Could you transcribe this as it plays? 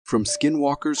From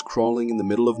skinwalkers crawling in the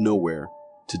middle of nowhere,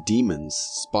 to demons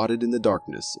spotted in the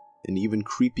darkness, and even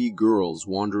creepy girls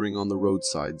wandering on the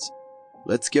roadsides,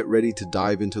 let's get ready to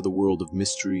dive into the world of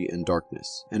mystery and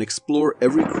darkness, and explore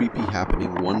every creepy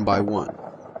happening one by one.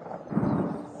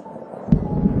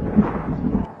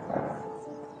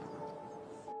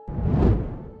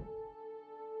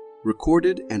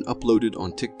 Recorded and uploaded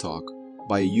on TikTok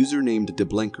by a user named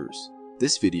DeBlankers,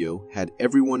 this video had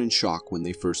everyone in shock when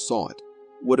they first saw it.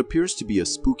 What appears to be a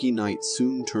spooky night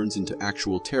soon turns into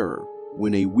actual terror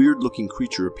when a weird-looking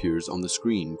creature appears on the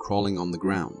screen crawling on the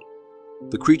ground.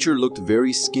 The creature looked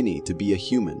very skinny to be a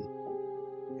human,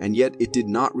 and yet it did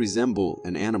not resemble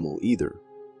an animal either.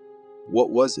 What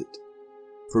was it?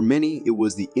 For many, it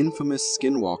was the infamous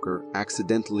skinwalker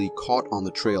accidentally caught on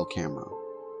the trail camera.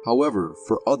 However,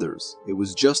 for others, it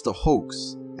was just a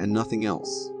hoax and nothing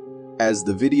else. As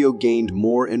the video gained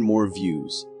more and more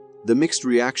views, the mixed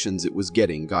reactions it was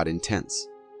getting got intense.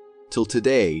 Till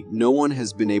today, no one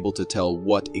has been able to tell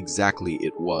what exactly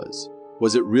it was.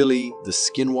 Was it really the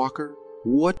skinwalker?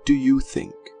 What do you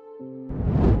think?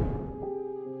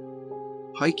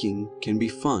 Hiking can be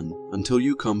fun until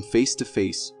you come face to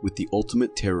face with the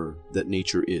ultimate terror that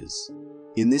nature is.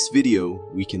 In this video,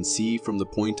 we can see from the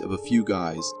point of a few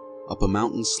guys up a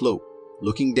mountain slope,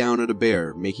 looking down at a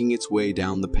bear making its way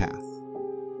down the path.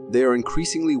 They are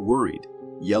increasingly worried,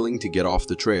 yelling to get off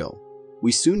the trail.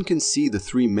 We soon can see the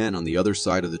three men on the other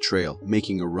side of the trail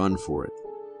making a run for it.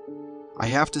 I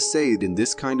have to say that in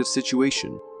this kind of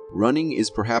situation, running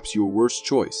is perhaps your worst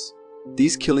choice.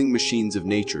 These killing machines of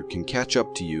nature can catch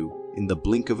up to you in the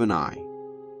blink of an eye.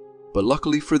 But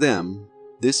luckily for them,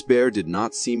 this bear did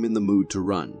not seem in the mood to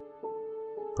run,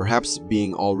 perhaps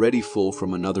being already full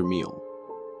from another meal.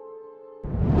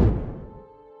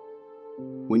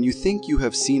 When you think you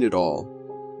have seen it all,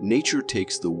 nature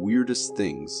takes the weirdest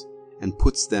things and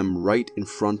puts them right in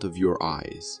front of your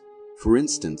eyes. For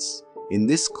instance, in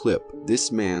this clip,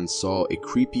 this man saw a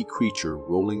creepy creature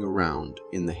rolling around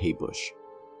in the haybush.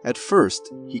 At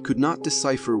first, he could not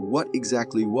decipher what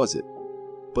exactly was it,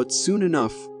 but soon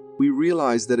enough, we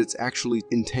realized that it's actually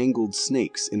entangled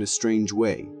snakes in a strange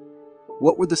way.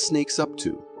 What were the snakes up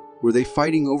to? Were they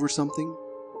fighting over something?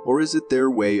 Or is it their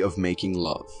way of making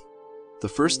love? The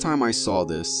first time I saw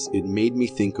this, it made me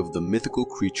think of the mythical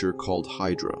creature called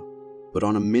Hydra, but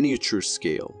on a miniature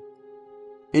scale.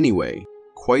 Anyway,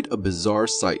 quite a bizarre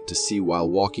sight to see while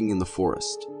walking in the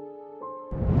forest.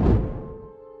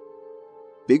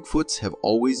 Bigfoots have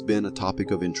always been a topic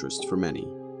of interest for many.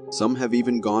 Some have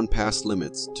even gone past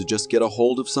limits to just get a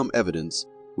hold of some evidence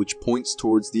which points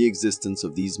towards the existence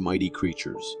of these mighty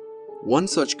creatures. One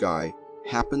such guy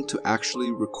happened to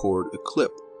actually record a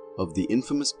clip of the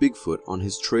infamous Bigfoot on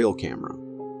his trail camera.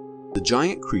 The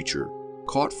giant creature,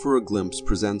 caught for a glimpse,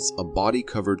 presents a body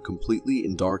covered completely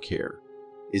in dark hair,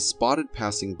 is spotted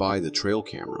passing by the trail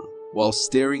camera while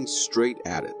staring straight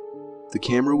at it. The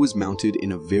camera was mounted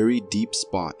in a very deep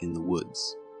spot in the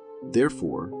woods.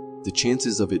 Therefore, the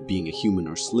chances of it being a human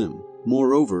are slim.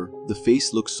 Moreover, the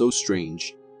face looks so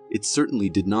strange, it certainly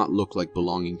did not look like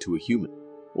belonging to a human.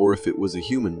 Or if it was a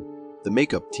human, the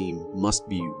makeup team must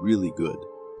be really good.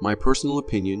 My personal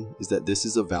opinion is that this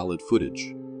is a valid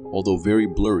footage, although very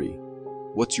blurry.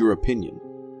 What's your opinion?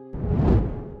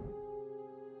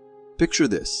 Picture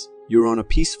this. You're on a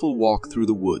peaceful walk through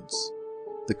the woods,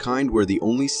 the kind where the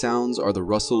only sounds are the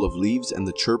rustle of leaves and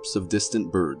the chirps of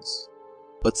distant birds.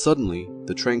 But suddenly,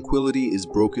 the tranquility is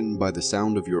broken by the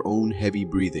sound of your own heavy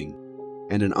breathing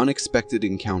and an unexpected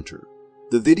encounter.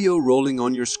 The video rolling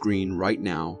on your screen right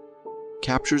now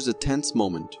captures a tense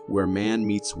moment where man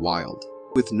meets wild.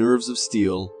 With nerves of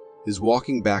steel, is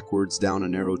walking backwards down a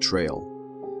narrow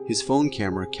trail, his phone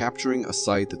camera capturing a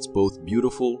sight that's both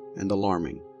beautiful and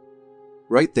alarming.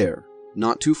 Right there,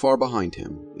 not too far behind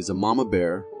him, is a mama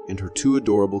bear and her two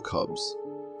adorable cubs.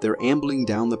 They're ambling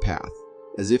down the path,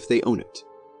 as if they own it.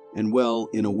 And well,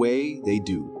 in a way, they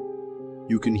do.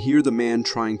 You can hear the man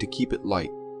trying to keep it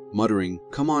light, muttering,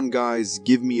 "Come on guys,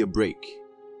 give me a break."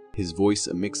 His voice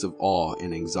a mix of awe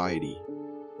and anxiety.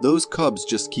 Those cubs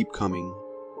just keep coming,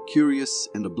 curious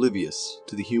and oblivious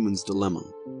to the human's dilemma.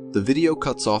 The video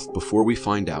cuts off before we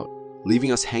find out,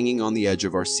 leaving us hanging on the edge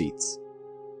of our seats.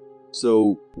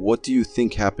 So, what do you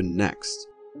think happened next?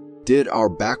 Did our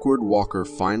backward walker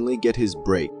finally get his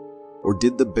break, or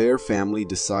did the bear family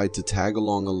decide to tag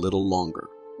along a little longer?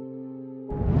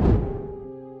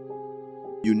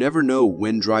 You never know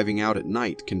when driving out at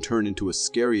night can turn into a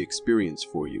scary experience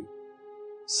for you.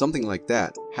 Something like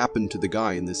that happened to the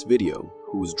guy in this video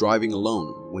who was driving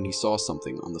alone when he saw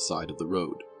something on the side of the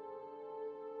road.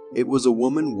 It was a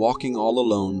woman walking all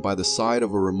alone by the side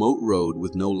of a remote road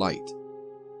with no light.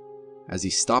 As he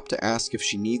stopped to ask if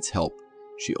she needs help,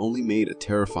 she only made a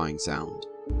terrifying sound.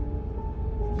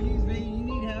 Excuse me, you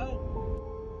need help?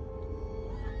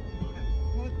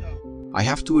 What the? I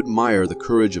have to admire the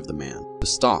courage of the man to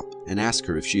stop and ask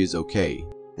her if she is okay,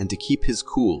 and to keep his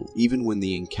cool even when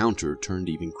the encounter turned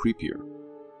even creepier.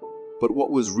 But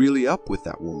what was really up with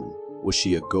that woman? Was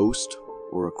she a ghost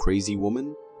or a crazy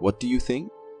woman? What do you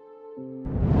think?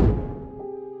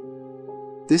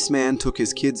 This man took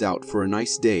his kids out for a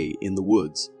nice day in the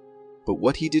woods, but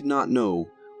what he did not know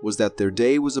was that their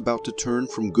day was about to turn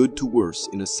from good to worse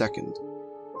in a second.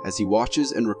 As he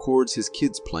watches and records his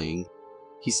kids playing,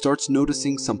 he starts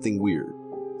noticing something weird.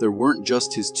 There weren't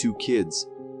just his two kids,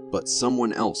 but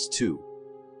someone else too.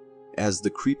 As the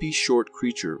creepy short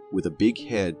creature with a big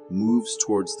head moves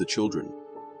towards the children,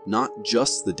 not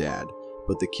just the dad,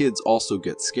 but the kids also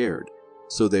get scared,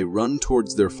 so they run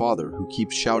towards their father, who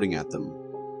keeps shouting at them.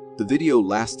 The video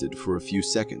lasted for a few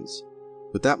seconds,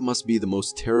 but that must be the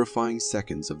most terrifying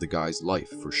seconds of the guy's life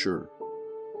for sure.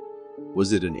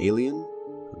 Was it an alien?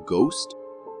 A ghost?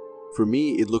 For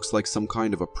me, it looks like some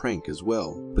kind of a prank as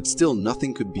well, but still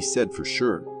nothing could be said for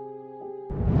sure.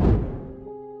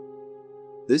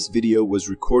 This video was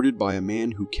recorded by a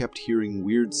man who kept hearing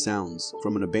weird sounds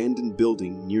from an abandoned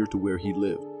building near to where he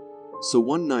lived. So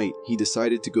one night, he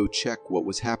decided to go check what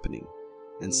was happening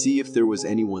and see if there was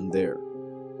anyone there.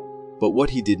 But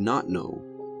what he did not know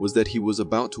was that he was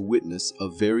about to witness a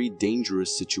very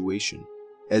dangerous situation.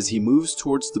 As he moves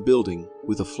towards the building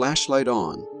with a flashlight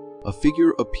on, a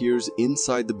figure appears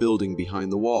inside the building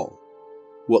behind the wall.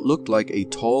 What looked like a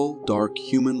tall, dark,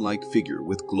 human-like figure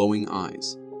with glowing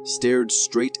eyes stared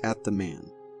straight at the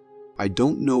man. I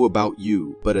don't know about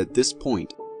you, but at this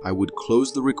point, I would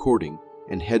close the recording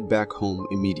and head back home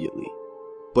immediately.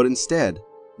 But instead,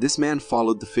 this man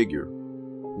followed the figure.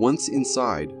 Once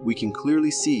inside, we can clearly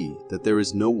see that there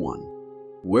is no one.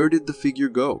 Where did the figure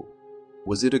go?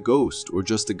 Was it a ghost or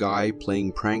just a guy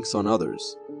playing pranks on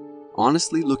others?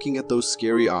 Honestly, looking at those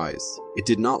scary eyes, it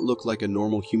did not look like a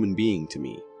normal human being to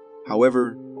me.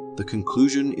 However, the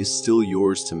conclusion is still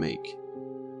yours to make.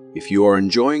 If you are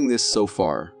enjoying this so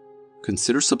far,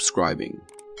 consider subscribing.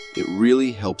 It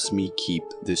really helps me keep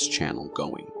this channel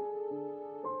going.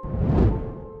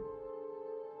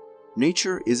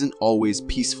 Nature isn't always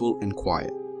peaceful and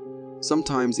quiet.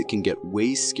 Sometimes it can get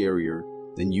way scarier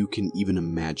than you can even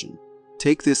imagine.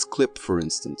 Take this clip for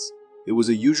instance. It was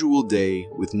a usual day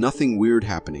with nothing weird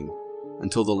happening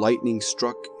until the lightning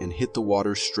struck and hit the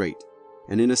water straight.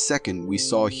 And in a second we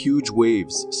saw huge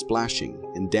waves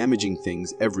splashing and damaging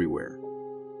things everywhere.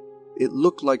 It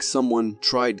looked like someone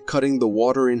tried cutting the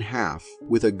water in half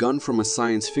with a gun from a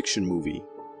science fiction movie.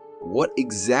 What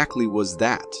exactly was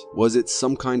that? Was it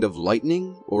some kind of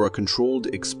lightning or a controlled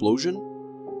explosion?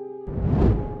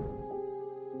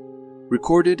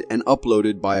 Recorded and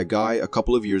uploaded by a guy a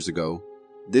couple of years ago,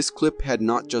 this clip had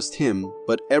not just him,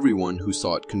 but everyone who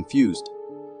saw it confused.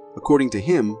 According to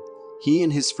him, he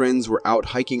and his friends were out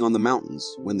hiking on the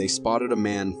mountains when they spotted a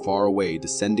man far away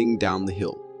descending down the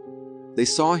hill. They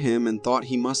saw him and thought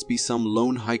he must be some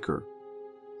lone hiker.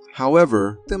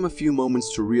 However, it took them a few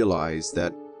moments to realize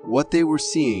that what they were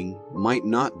seeing might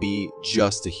not be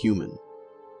just a human.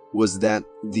 Was that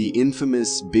the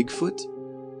infamous Bigfoot?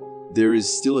 There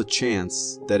is still a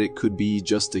chance that it could be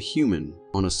just a human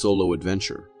on a solo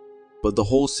adventure. But the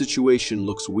whole situation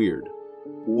looks weird.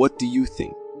 What do you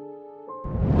think?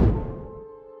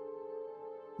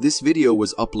 This video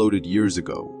was uploaded years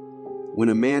ago, when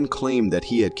a man claimed that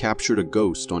he had captured a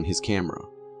ghost on his camera.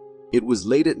 It was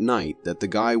late at night that the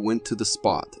guy went to the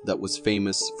spot that was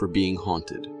famous for being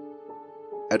haunted.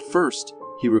 At first,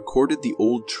 he recorded the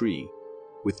old tree,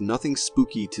 with nothing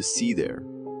spooky to see there.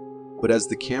 But as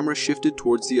the camera shifted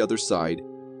towards the other side,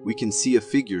 we can see a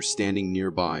figure standing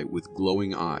nearby with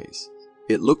glowing eyes.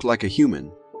 It looked like a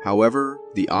human, however,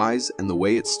 the eyes and the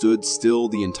way it stood still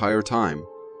the entire time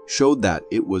showed that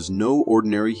it was no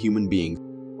ordinary human being.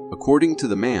 According to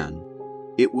the man,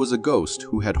 it was a ghost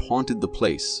who had haunted the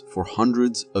place for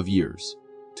hundreds of years.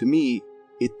 To me,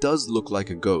 it does look like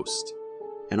a ghost,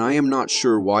 and I am not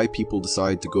sure why people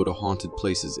decide to go to haunted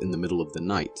places in the middle of the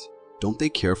night. Don't they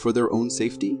care for their own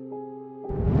safety?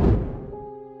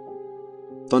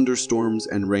 Thunderstorms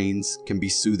and rains can be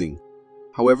soothing.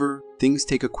 However, things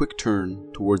take a quick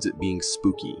turn towards it being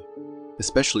spooky,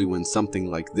 especially when something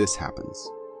like this happens.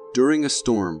 During a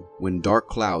storm, when dark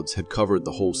clouds had covered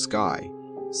the whole sky,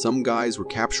 some guys were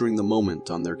capturing the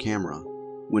moment on their camera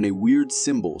when a weird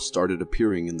symbol started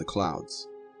appearing in the clouds.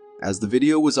 As the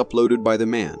video was uploaded by the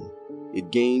man,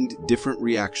 it gained different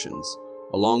reactions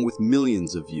along with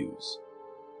millions of views.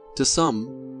 To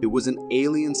some, it was an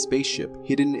alien spaceship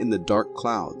hidden in the dark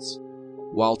clouds,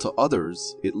 while to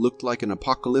others, it looked like an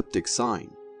apocalyptic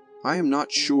sign. I am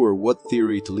not sure what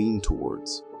theory to lean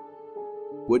towards.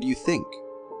 What do you think?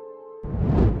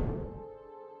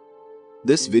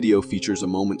 This video features a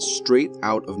moment straight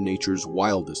out of nature's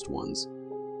wildest ones,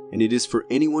 and it is for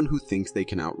anyone who thinks they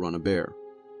can outrun a bear.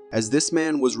 As this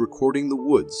man was recording the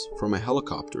woods from a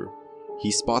helicopter,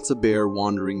 he spots a bear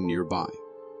wandering nearby.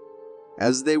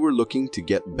 As they were looking to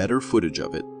get better footage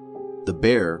of it, the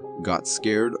bear got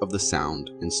scared of the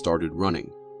sound and started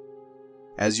running.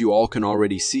 As you all can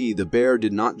already see, the bear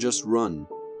did not just run,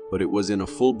 but it was in a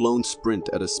full-blown sprint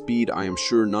at a speed I am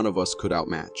sure none of us could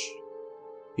outmatch.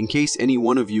 In case any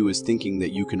one of you is thinking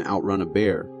that you can outrun a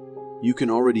bear, you can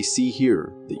already see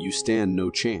here that you stand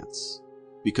no chance,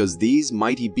 because these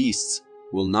mighty beasts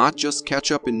will not just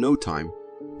catch up in no time,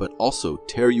 but also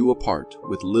tear you apart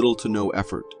with little to no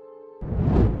effort.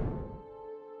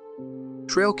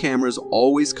 Trail cameras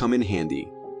always come in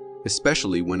handy,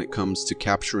 especially when it comes to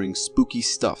capturing spooky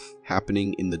stuff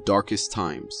happening in the darkest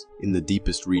times, in the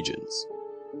deepest regions.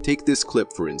 Take this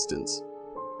clip for instance.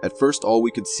 At first all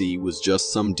we could see was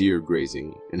just some deer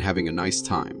grazing and having a nice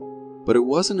time, but it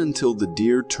wasn't until the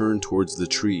deer turned towards the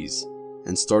trees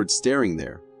and started staring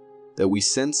there that we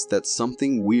sensed that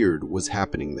something weird was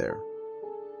happening there.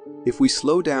 If we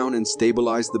slow down and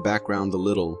stabilize the background a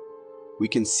little, we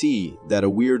can see that a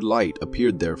weird light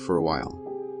appeared there for a while.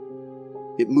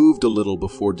 It moved a little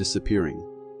before disappearing.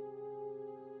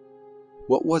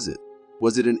 What was it?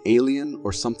 Was it an alien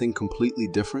or something completely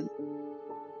different?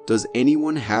 Does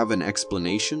anyone have an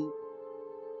explanation?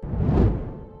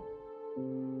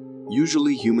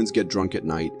 Usually humans get drunk at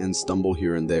night and stumble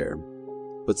here and there,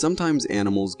 but sometimes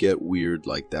animals get weird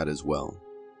like that as well.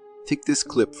 Take this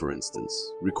clip for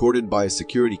instance, recorded by a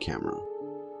security camera.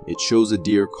 It shows a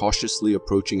deer cautiously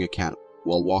approaching a cat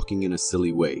while walking in a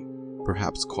silly way,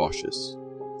 perhaps cautious.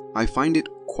 I find it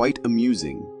quite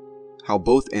amusing how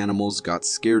both animals got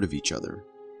scared of each other,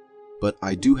 but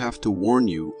I do have to warn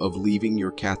you of leaving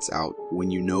your cats out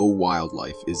when you know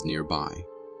wildlife is nearby.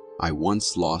 I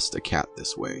once lost a cat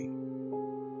this way.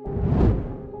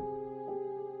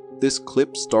 This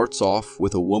clip starts off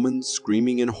with a woman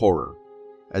screaming in horror,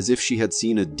 as if she had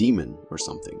seen a demon or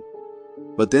something.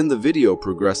 But then the video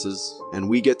progresses and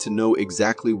we get to know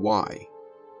exactly why.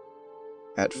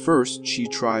 At first, she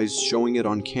tries showing it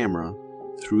on camera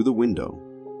through the window,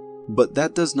 but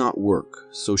that does not work,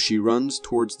 so she runs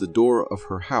towards the door of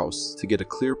her house to get a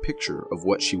clear picture of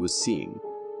what she was seeing.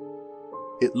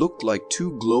 It looked like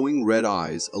two glowing red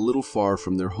eyes a little far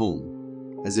from their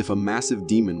home, as if a massive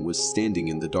demon was standing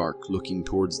in the dark looking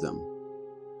towards them.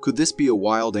 Could this be a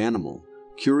wild animal,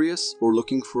 curious or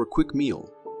looking for a quick meal?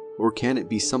 Or can it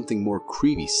be something more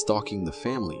creepy stalking the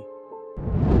family?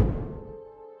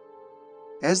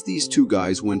 As these two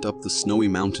guys went up the snowy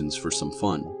mountains for some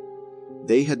fun,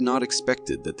 they had not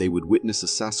expected that they would witness a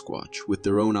Sasquatch with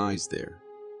their own eyes there.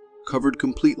 Covered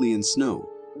completely in snow,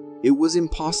 it was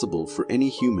impossible for any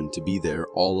human to be there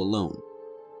all alone.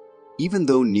 Even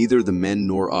though neither the men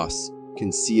nor us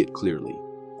can see it clearly,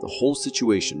 the whole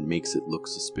situation makes it look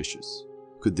suspicious.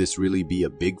 Could this really be a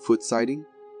Bigfoot sighting?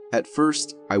 At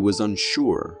first, I was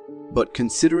unsure, but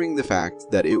considering the fact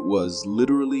that it was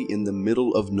literally in the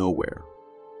middle of nowhere,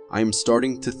 I am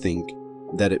starting to think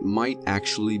that it might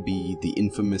actually be the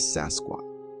infamous Sasquatch.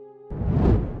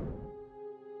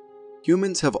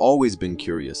 Humans have always been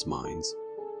curious minds,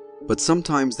 but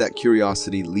sometimes that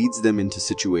curiosity leads them into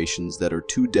situations that are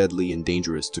too deadly and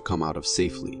dangerous to come out of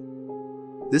safely.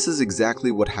 This is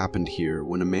exactly what happened here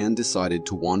when a man decided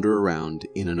to wander around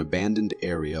in an abandoned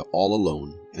area all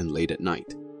alone and late at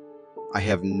night. I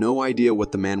have no idea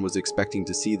what the man was expecting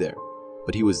to see there,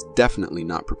 but he was definitely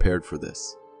not prepared for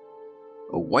this.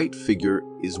 A white figure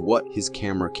is what his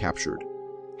camera captured,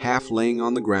 half laying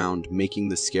on the ground making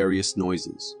the scariest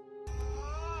noises.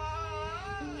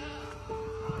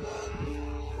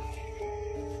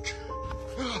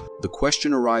 The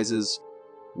question arises,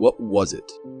 what was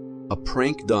it? A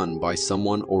prank done by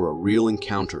someone or a real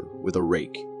encounter with a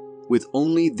rake? With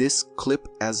only this clip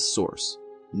as source,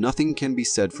 nothing can be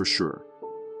said for sure.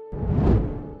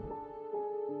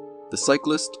 The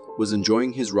cyclist was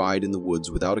enjoying his ride in the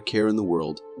woods without a care in the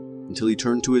world until he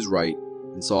turned to his right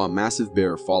and saw a massive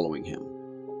bear following him.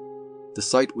 The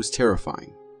sight was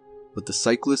terrifying, but the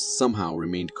cyclist somehow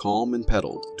remained calm and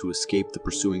pedaled to escape the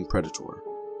pursuing predator.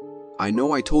 I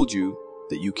know I told you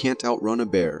that you can't outrun a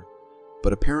bear,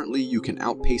 but apparently you can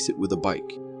outpace it with a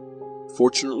bike.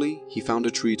 Fortunately, he found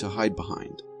a tree to hide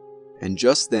behind, and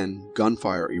just then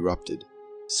gunfire erupted,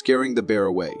 scaring the bear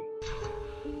away.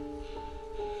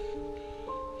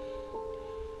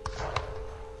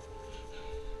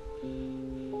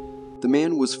 The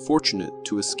man was fortunate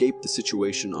to escape the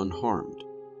situation unharmed,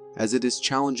 as it is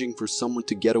challenging for someone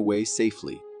to get away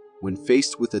safely when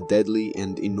faced with a deadly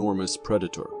and enormous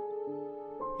predator.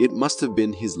 It must have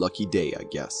been his lucky day, I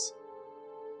guess.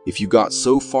 If you got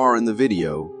so far in the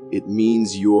video, it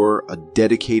means you're a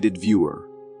dedicated viewer.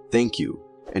 Thank you.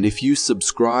 And if you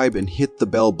subscribe and hit the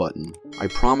bell button, I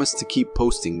promise to keep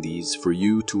posting these for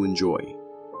you to enjoy.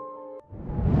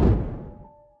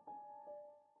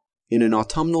 In an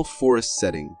autumnal forest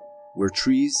setting, where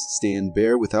trees stand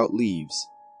bare without leaves,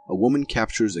 a woman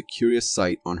captures a curious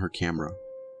sight on her camera.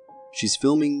 She's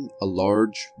filming a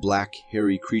large, black,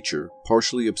 hairy creature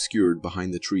partially obscured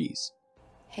behind the trees.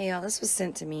 Hey y'all, this was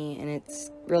sent to me and it's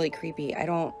really creepy. I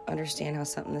don't understand how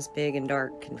something this big and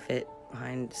dark can fit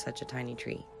behind such a tiny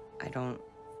tree.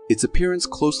 Its appearance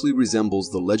closely resembles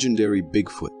the legendary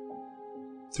Bigfoot.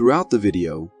 Throughout the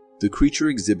video, the creature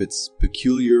exhibits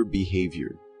peculiar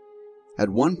behavior. At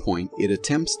one point, it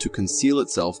attempts to conceal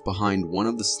itself behind one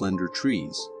of the slender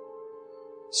trees.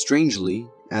 Strangely,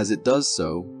 as it does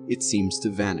so, it seems to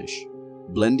vanish,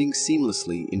 blending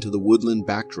seamlessly into the woodland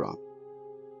backdrop.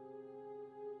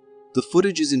 The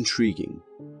footage is intriguing,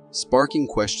 sparking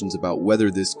questions about whether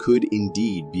this could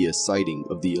indeed be a sighting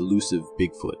of the elusive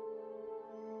Bigfoot.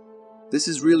 This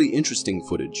is really interesting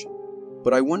footage,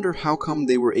 but I wonder how come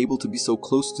they were able to be so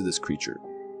close to this creature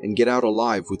and get out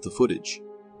alive with the footage.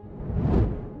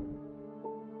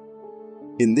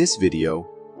 In this video,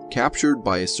 captured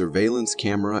by a surveillance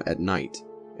camera at night,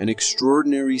 an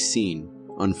extraordinary scene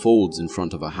unfolds in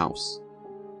front of a house.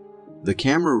 The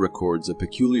camera records a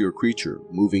peculiar creature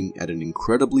moving at an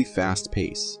incredibly fast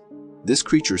pace. This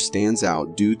creature stands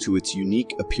out due to its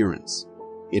unique appearance.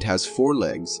 It has 4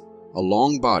 legs, a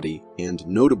long body, and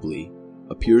notably,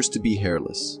 appears to be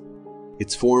hairless.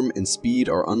 Its form and speed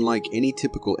are unlike any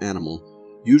typical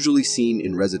animal usually seen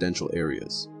in residential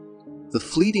areas. The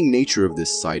fleeting nature of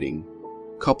this sighting,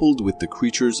 coupled with the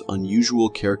creature's unusual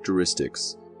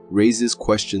characteristics, raises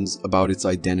questions about its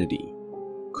identity.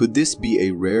 Could this be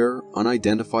a rare,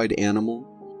 unidentified animal,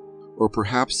 or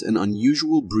perhaps an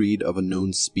unusual breed of a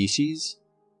known species?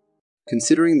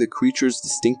 Considering the creature's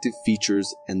distinctive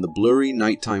features and the blurry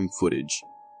nighttime footage,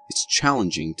 it's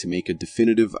challenging to make a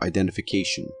definitive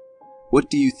identification. What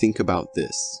do you think about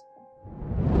this?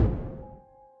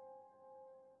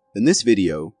 In this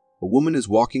video, a woman is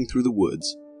walking through the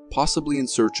woods, possibly in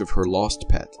search of her lost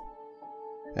pet.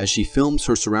 As she films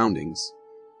her surroundings,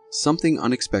 something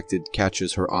unexpected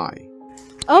catches her eye.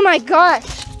 Oh my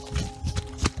gosh!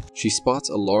 She spots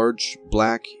a large,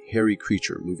 black, hairy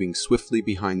creature moving swiftly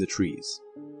behind the trees.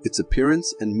 Its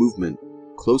appearance and movement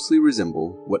closely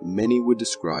resemble what many would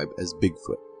describe as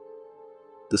Bigfoot.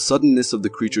 The suddenness of the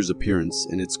creature's appearance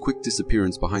and its quick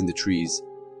disappearance behind the trees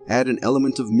add an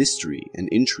element of mystery and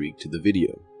intrigue to the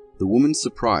video. The woman's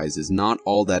surprise is not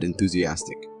all that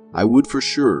enthusiastic. I would for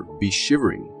sure be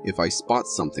shivering if I spot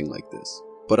something like this,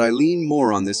 but I lean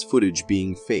more on this footage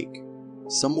being fake.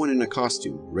 Someone in a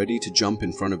costume ready to jump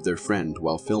in front of their friend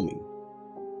while filming.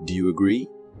 Do you agree?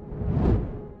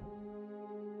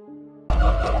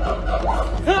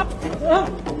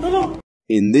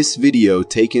 In this video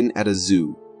taken at a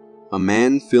zoo, a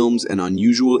man films an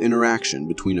unusual interaction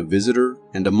between a visitor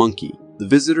and a monkey. The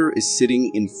visitor is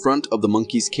sitting in front of the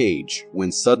monkey's cage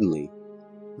when suddenly,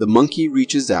 the monkey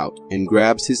reaches out and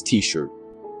grabs his t-shirt,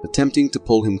 attempting to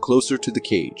pull him closer to the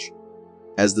cage.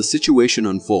 As the situation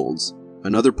unfolds,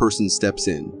 another person steps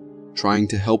in, trying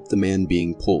to help the man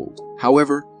being pulled.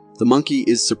 However, the monkey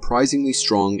is surprisingly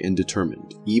strong and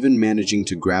determined, even managing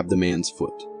to grab the man's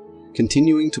foot,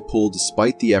 continuing to pull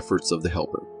despite the efforts of the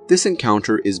helper. This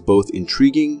encounter is both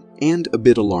intriguing and a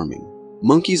bit alarming.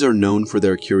 Monkeys are known for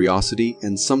their curiosity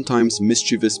and sometimes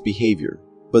mischievous behavior,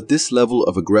 but this level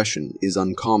of aggression is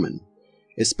uncommon,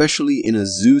 especially in a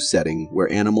zoo setting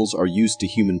where animals are used to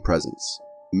human presence.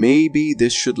 Maybe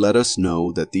this should let us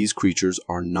know that these creatures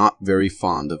are not very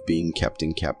fond of being kept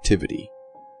in captivity.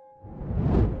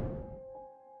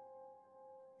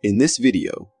 In this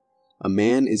video, a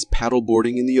man is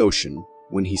paddleboarding in the ocean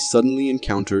when he suddenly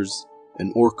encounters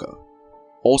an orca,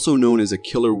 also known as a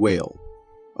killer whale,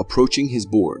 approaching his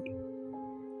board.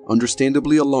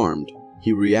 Understandably alarmed,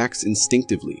 he reacts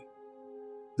instinctively.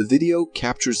 The video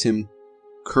captures him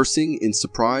cursing in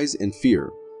surprise and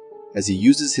fear as he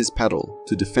uses his paddle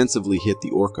to defensively hit the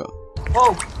orca.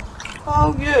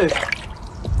 Oh you!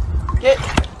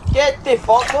 Get the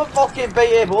fuck, don't fucking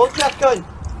bite your board, you cunt!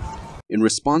 In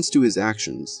response to his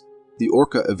actions, the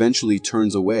orca eventually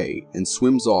turns away and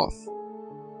swims off.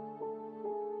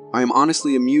 I am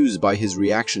honestly amused by his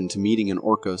reaction to meeting an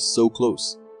orca so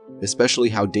close, especially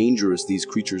how dangerous these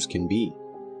creatures can be.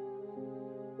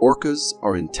 Orcas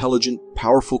are intelligent,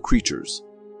 powerful creatures,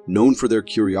 known for their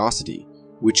curiosity,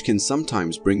 which can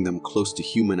sometimes bring them close to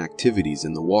human activities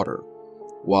in the water.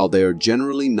 While they are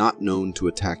generally not known to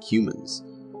attack humans,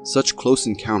 such close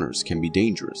encounters can be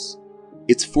dangerous.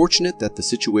 It's fortunate that the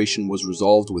situation was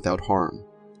resolved without harm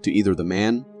to either the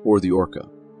man or the orca.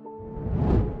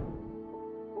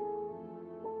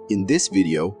 In this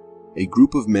video, a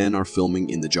group of men are filming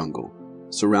in the jungle,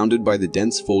 surrounded by the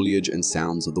dense foliage and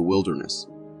sounds of the wilderness.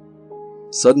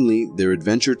 Suddenly, their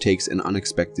adventure takes an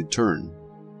unexpected turn.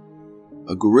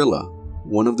 A gorilla,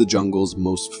 one of the jungle's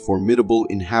most formidable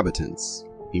inhabitants,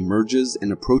 emerges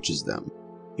and approaches them.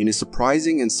 In a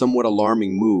surprising and somewhat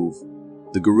alarming move,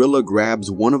 the gorilla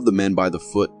grabs one of the men by the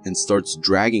foot and starts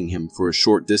dragging him for a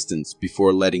short distance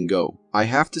before letting go. I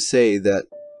have to say that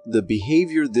the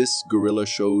behavior this gorilla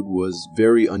showed was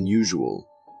very unusual,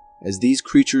 as these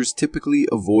creatures typically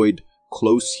avoid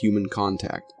close human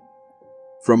contact.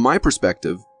 From my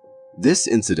perspective, this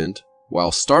incident,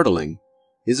 while startling,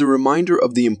 is a reminder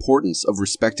of the importance of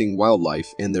respecting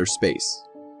wildlife and their space,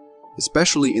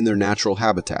 especially in their natural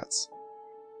habitats.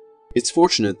 It's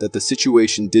fortunate that the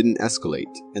situation didn't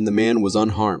escalate and the man was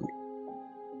unharmed.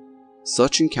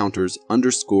 Such encounters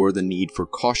underscore the need for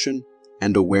caution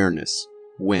and awareness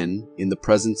when in the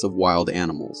presence of wild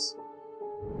animals.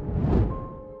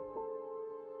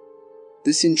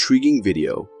 This intriguing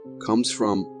video comes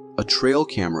from a trail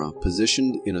camera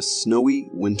positioned in a snowy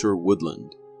winter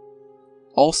woodland.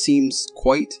 All seems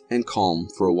quiet and calm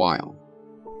for a while.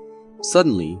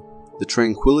 Suddenly, the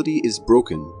tranquility is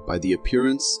broken by the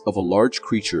appearance of a large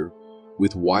creature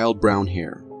with wild brown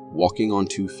hair walking on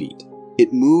 2 feet.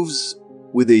 It moves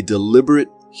with a deliberate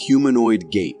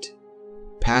humanoid gait,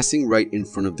 passing right in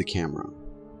front of the camera.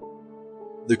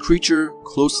 The creature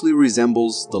closely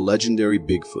resembles the legendary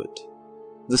Bigfoot.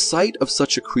 The sight of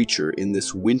such a creature in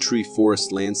this wintry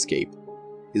forest landscape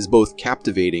is both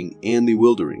captivating and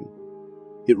bewildering.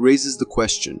 It raises the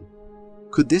question,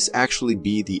 could this actually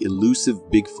be the elusive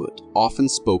Bigfoot often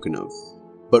spoken of,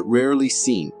 but rarely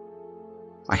seen?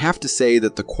 I have to say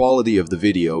that the quality of the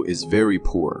video is very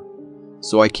poor,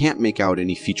 so I can't make out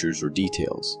any features or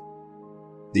details.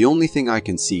 The only thing I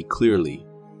can see clearly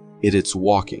is its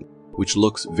walking, which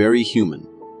looks very human.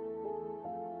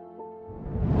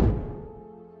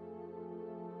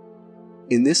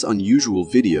 In this unusual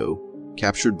video,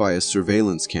 captured by a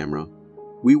surveillance camera,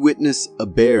 we witness a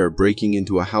bear breaking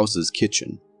into a house's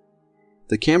kitchen.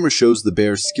 The camera shows the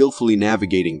bear skillfully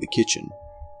navigating the kitchen,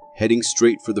 heading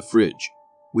straight for the fridge.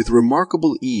 With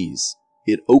remarkable ease,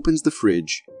 it opens the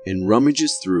fridge and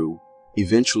rummages through,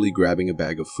 eventually grabbing a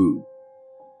bag of food.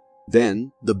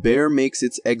 Then, the bear makes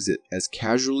its exit as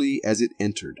casually as it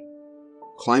entered,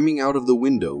 climbing out of the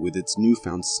window with its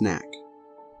newfound snack.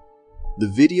 The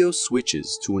video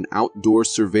switches to an outdoor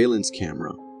surveillance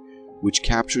camera, which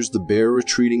captures the bear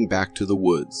retreating back to the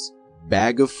woods,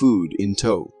 bag of food in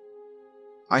tow.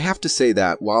 I have to say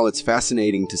that while it's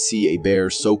fascinating to see a bear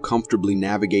so comfortably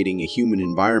navigating a human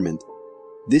environment,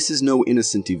 this is no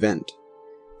innocent event.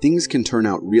 Things can turn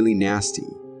out really nasty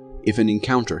if an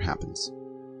encounter happens.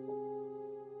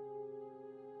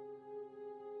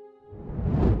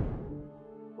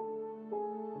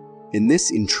 In this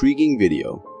intriguing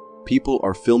video, people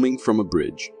are filming from a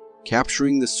bridge,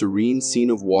 capturing the serene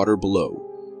scene of water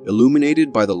below,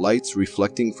 illuminated by the lights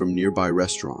reflecting from nearby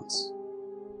restaurants.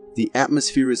 The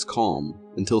atmosphere is calm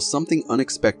until something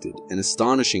unexpected and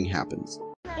astonishing happens.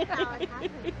 That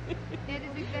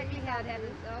is exactly how it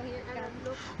happens. Oh, here it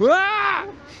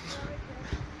comes.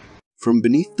 From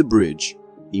beneath the bridge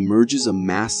emerges a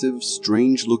massive,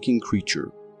 strange-looking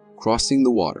creature crossing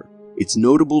the water. It's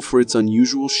notable for its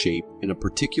unusual shape and a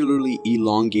particularly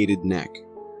elongated neck.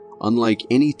 Unlike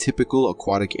any typical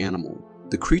aquatic animal,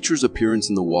 the creature's appearance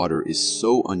in the water is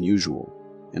so unusual,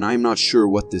 and I am not sure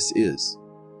what this is.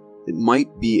 It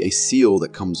might be a seal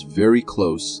that comes very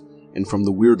close, and from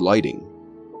the weird lighting,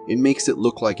 it makes it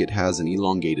look like it has an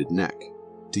elongated neck.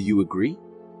 Do you agree?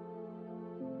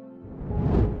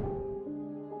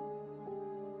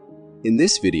 In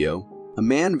this video, a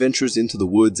man ventures into the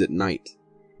woods at night,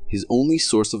 his only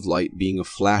source of light being a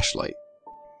flashlight.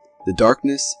 The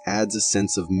darkness adds a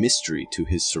sense of mystery to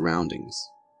his surroundings.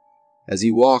 As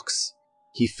he walks,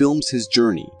 he films his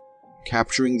journey,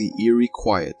 capturing the eerie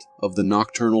quiet of the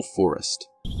nocturnal forest.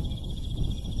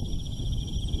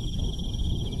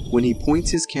 When he points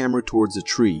his camera towards a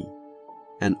tree,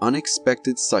 an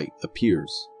unexpected sight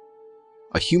appears.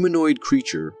 A humanoid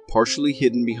creature, partially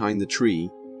hidden behind the tree,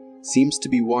 seems to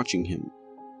be watching him.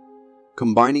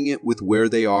 Combining it with where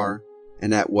they are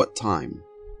and at what time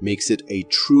makes it a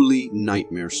truly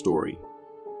nightmare story.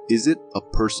 Is it a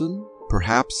person,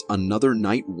 Perhaps another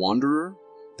night wanderer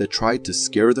that tried to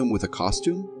scare them with a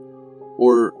costume?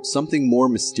 Or something more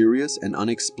mysterious and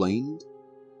unexplained?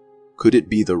 Could it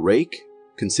be the rake,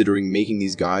 considering making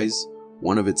these guys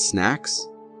one of its snacks?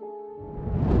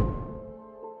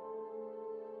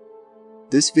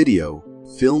 This video,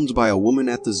 filmed by a woman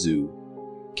at the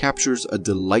zoo, captures a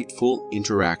delightful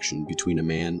interaction between a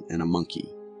man and a monkey.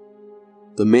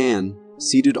 The man,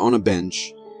 seated on a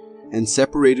bench and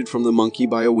separated from the monkey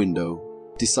by a window,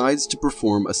 decides to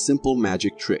perform a simple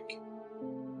magic trick.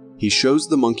 He shows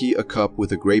the monkey a cup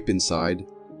with a grape inside,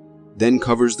 then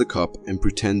covers the cup and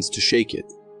pretends to shake it,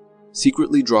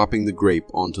 secretly dropping the grape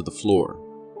onto the floor.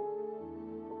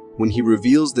 When he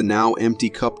reveals the now empty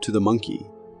cup to the monkey,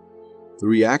 the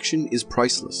reaction is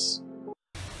priceless.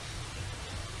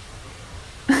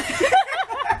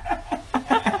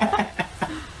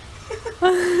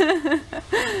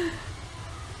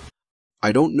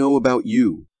 I don't know about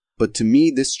you, but to me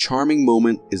this charming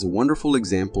moment is a wonderful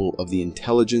example of the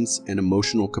intelligence and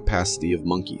emotional capacity of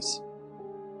monkeys.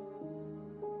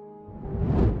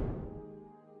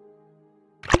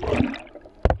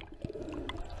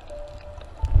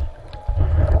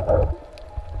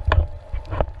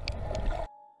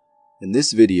 In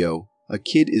this video, a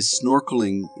kid is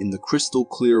snorkeling in the crystal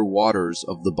clear waters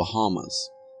of the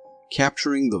Bahamas,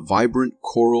 capturing the vibrant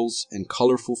corals and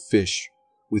colorful fish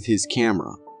with his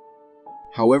camera.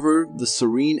 However, the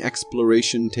serene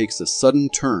exploration takes a sudden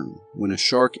turn when a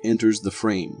shark enters the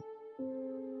frame.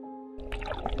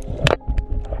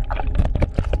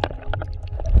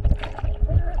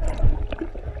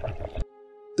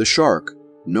 The shark,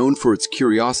 known for its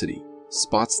curiosity,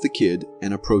 spots the kid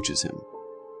and approaches him.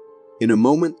 In a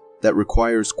moment that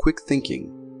requires quick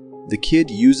thinking, the kid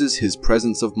uses his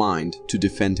presence of mind to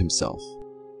defend himself.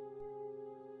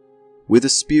 With a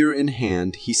spear in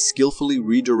hand, he skillfully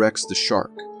redirects the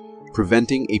shark,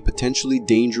 preventing a potentially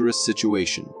dangerous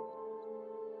situation.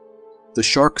 The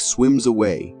shark swims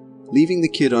away, leaving the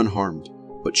kid unharmed,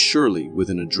 but surely with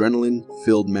an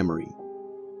adrenaline-filled memory.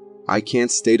 I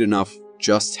can't state enough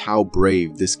just how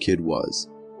brave this kid was,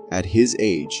 at his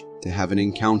age, to have an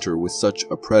encounter with such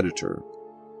a predator,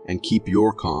 and keep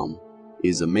your calm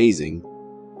is amazing.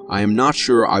 I am not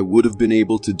sure I would have been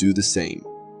able to do the same.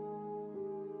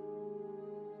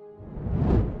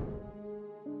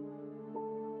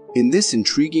 In this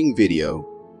intriguing video,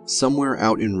 somewhere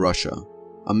out in Russia,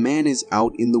 a man is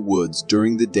out in the woods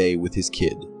during the day with his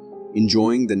kid,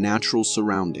 enjoying the natural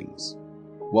surroundings.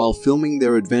 While filming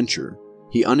their adventure,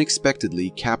 he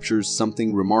unexpectedly captures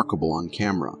something remarkable on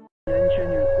camera.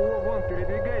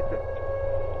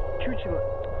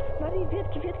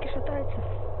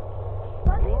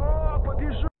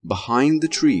 Behind the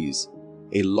trees,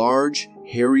 a large,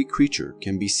 hairy creature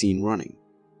can be seen running.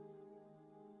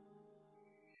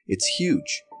 It's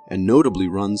huge and notably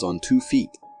runs on 2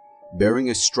 feet, bearing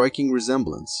a striking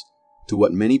resemblance to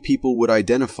what many people would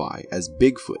identify as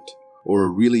Bigfoot or a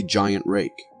really giant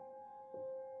rake.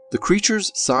 The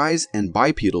creature's size and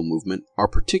bipedal movement are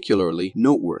particularly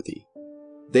noteworthy.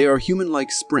 They are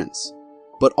human-like sprints,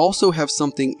 but also have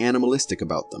something animalistic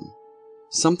about them,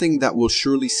 something that will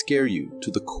surely scare you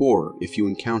to the core if you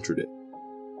encountered it.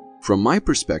 From my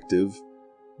perspective,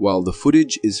 while the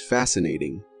footage is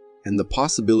fascinating, and the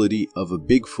possibility of a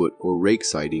Bigfoot or rake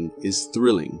sighting is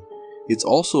thrilling, it's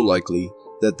also likely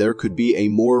that there could be a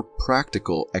more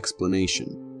practical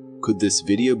explanation. Could this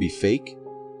video be fake?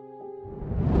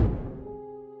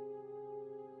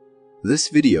 This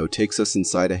video takes us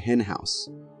inside a hen house,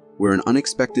 where an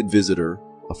unexpected visitor,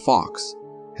 a fox,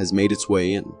 has made its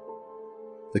way in.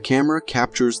 The camera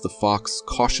captures the fox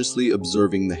cautiously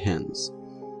observing the hens,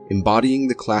 embodying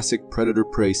the classic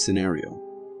predator-prey scenario.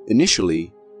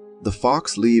 Initially, the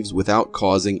fox leaves without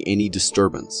causing any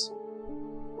disturbance.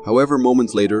 However,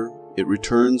 moments later, it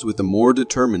returns with a more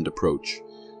determined approach,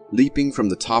 leaping from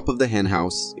the top of the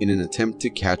henhouse in an attempt to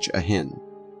catch a hen.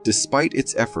 Despite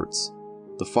its efforts,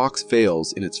 the fox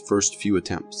fails in its first few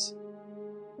attempts.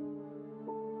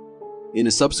 In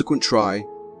a subsequent try,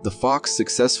 the fox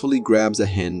successfully grabs a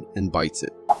hen and bites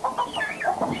it.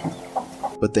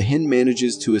 But the hen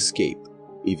manages to escape,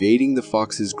 evading the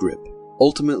fox's grip,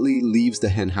 ultimately leaves the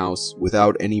henhouse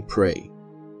without any prey.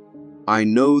 I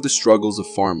know the struggles of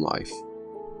farm life,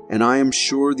 and I am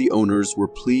sure the owners were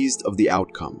pleased of the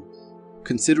outcome,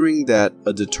 considering that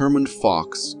a determined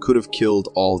fox could have killed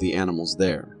all the animals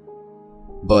there.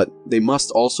 But they must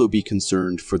also be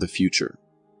concerned for the future.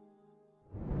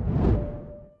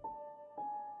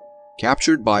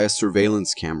 Captured by a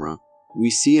surveillance camera, we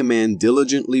see a man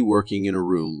diligently working in a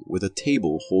room with a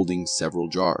table holding several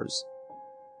jars.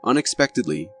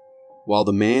 Unexpectedly, While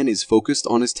the man is focused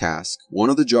on his task,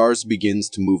 one of the jars begins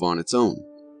to move on its own,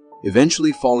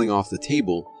 eventually falling off the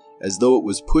table as though it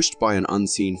was pushed by an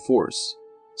unseen force.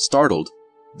 Startled,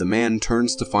 the man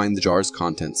turns to find the jar's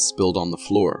contents spilled on the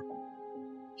floor.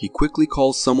 He quickly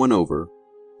calls someone over,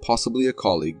 possibly a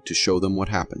colleague, to show them what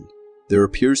happened. There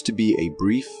appears to be a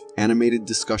brief, animated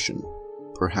discussion,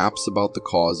 perhaps about the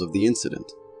cause of the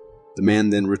incident. The man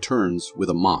then returns with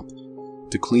a mop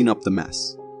to clean up the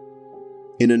mess.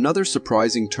 In another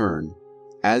surprising turn,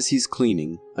 as he's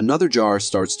cleaning, another jar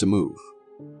starts to move.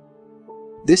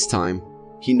 This time,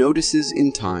 he notices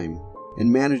in time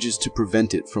and manages to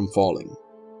prevent it from falling.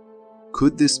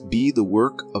 Could this be the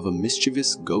work of a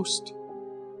mischievous ghost?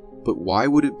 But why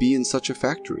would it be in such a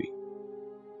factory?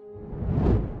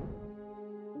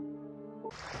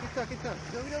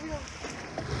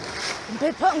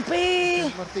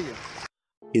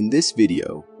 In this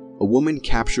video, a woman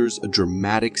captures a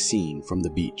dramatic scene from the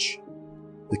beach.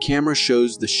 The camera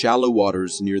shows the shallow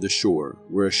waters near the shore,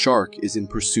 where a shark is in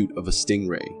pursuit of a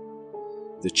stingray.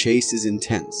 The chase is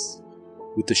intense,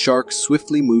 with the shark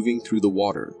swiftly moving through the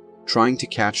water, trying to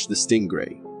catch the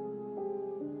stingray.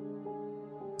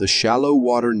 The shallow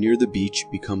water near the beach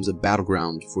becomes a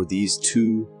battleground for these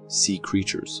two sea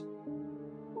creatures.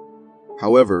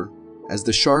 However, as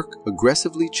the shark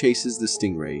aggressively chases the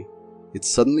stingray, it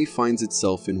suddenly finds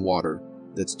itself in water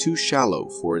that's too shallow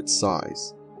for its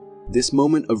size. This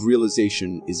moment of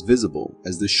realization is visible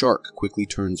as the shark quickly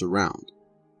turns around,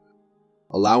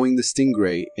 allowing the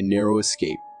stingray a narrow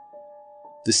escape.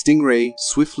 The stingray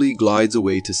swiftly glides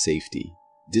away to safety,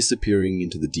 disappearing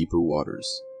into the deeper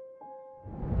waters.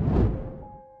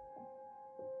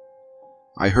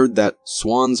 I heard that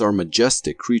swans are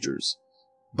majestic creatures,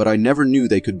 but I never knew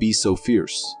they could be so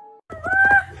fierce.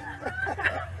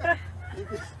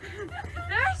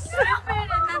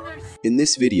 In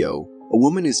this video, a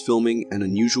woman is filming an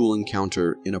unusual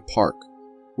encounter in a park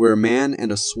where a man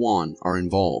and a swan are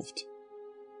involved.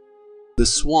 The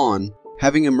swan,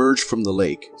 having emerged from the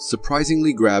lake,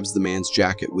 surprisingly grabs the man's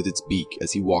jacket with its beak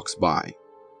as he walks by.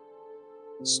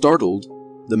 Startled,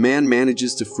 the man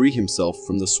manages to free himself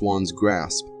from the swan's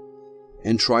grasp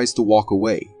and tries to walk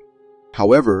away.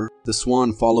 However, the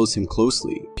swan follows him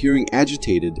closely, appearing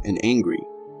agitated and angry.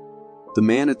 The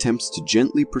man attempts to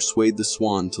gently persuade the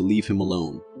swan to leave him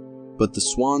alone, but the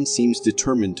swan seems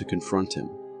determined to confront him.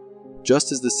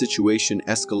 Just as the situation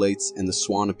escalates and the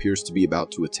swan appears to be about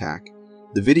to attack,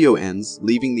 the video ends,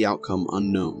 leaving the outcome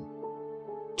unknown.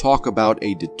 Talk about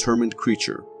a determined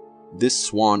creature. This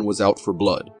swan was out for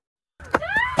blood.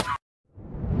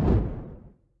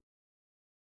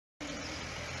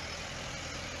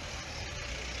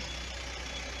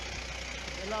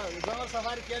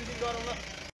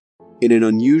 In an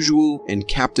unusual and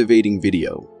captivating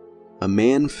video, a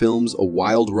man films a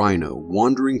wild rhino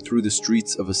wandering through the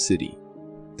streets of a city.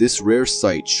 This rare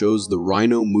sight shows the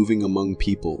rhino moving among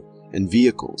people and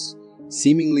vehicles,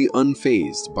 seemingly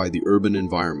unfazed by the urban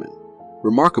environment.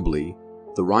 Remarkably,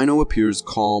 the rhino appears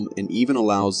calm and even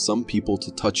allows some people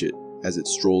to touch it as it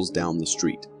strolls down the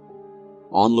street.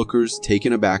 Onlookers,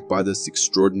 taken aback by this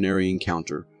extraordinary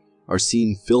encounter, are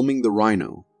seen filming the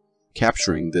rhino,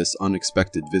 capturing this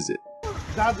unexpected visit.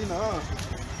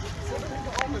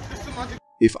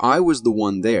 If I was the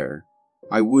one there,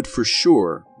 I would for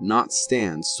sure not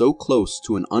stand so close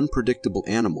to an unpredictable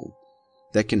animal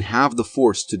that can have the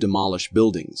force to demolish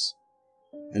buildings.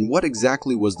 And what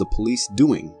exactly was the police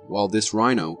doing while this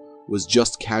rhino was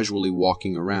just casually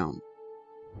walking around?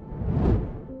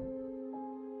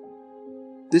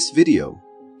 This video,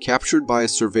 captured by a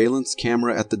surveillance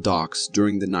camera at the docks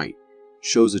during the night,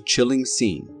 shows a chilling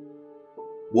scene.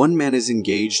 One man is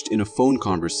engaged in a phone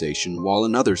conversation while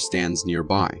another stands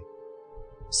nearby.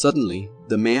 Suddenly,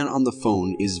 the man on the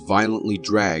phone is violently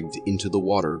dragged into the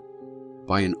water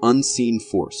by an unseen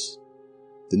force.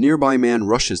 The nearby man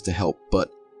rushes to help, but,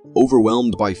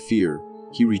 overwhelmed by fear,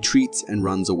 he retreats and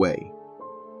runs away.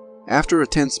 After a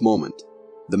tense moment,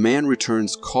 the man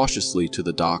returns cautiously to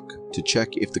the dock to check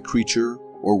if the creature,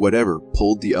 or whatever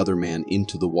pulled the other man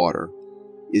into the water,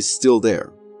 is still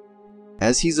there.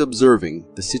 As he's observing,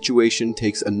 the situation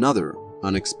takes another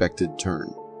unexpected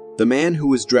turn. The man who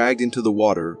was dragged into the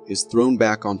water is thrown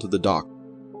back onto the dock.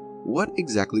 What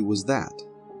exactly was that?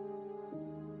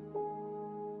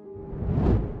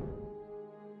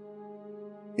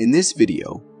 In this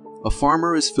video, a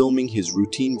farmer is filming his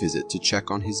routine visit to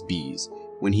check on his bees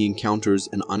when he encounters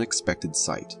an unexpected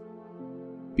sight.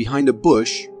 Behind a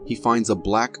bush, he finds a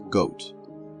black goat,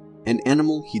 an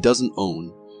animal he doesn't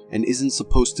own and isn't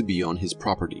supposed to be on his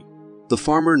property. The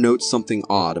farmer notes something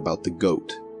odd about the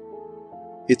goat.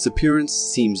 Its appearance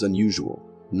seems unusual.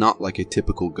 not like a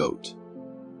typical goat.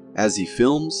 As he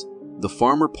films, the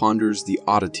farmer ponders the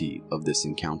oddity of this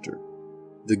encounter.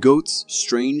 The goat's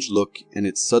strange look and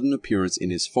its sudden appearance in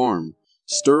his farm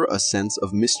stir a sense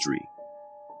of mystery.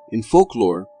 In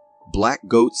folklore, black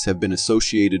goats have been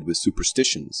associated with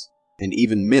superstitions and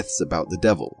even myths about the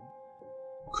devil.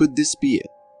 Could this be it?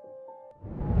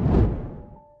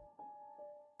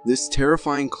 This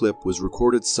terrifying clip was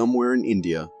recorded somewhere in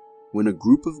India when a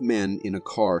group of men in a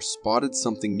car spotted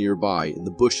something nearby in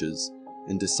the bushes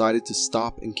and decided to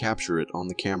stop and capture it on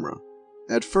the camera.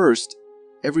 At first,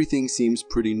 everything seems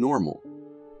pretty normal.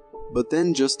 But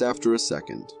then just after a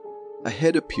second, a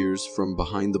head appears from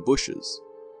behind the bushes,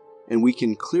 and we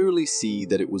can clearly see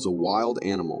that it was a wild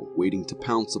animal waiting to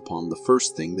pounce upon the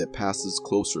first thing that passes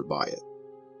closer by it.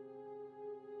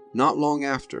 Not long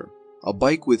after, a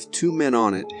bike with 2 men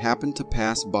on it happened to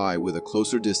pass by with a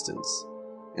closer distance,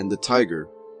 and the tiger,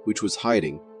 which was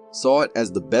hiding, saw it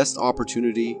as the best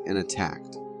opportunity and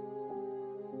attacked.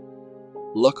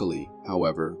 Luckily,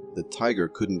 however, the tiger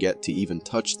couldn't get to even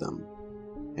touch them,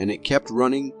 and it kept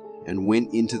running and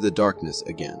went into the darkness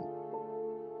again.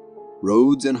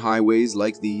 Roads and highways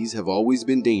like these have always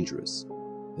been dangerous,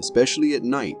 especially at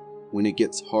night when it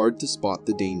gets hard to spot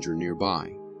the danger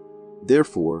nearby.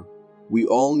 Therefore, we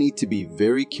all need to be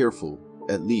very careful,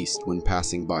 at least when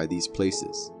passing by these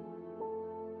places.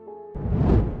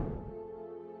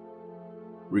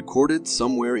 Recorded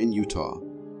somewhere in Utah,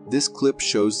 this clip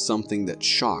shows something that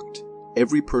shocked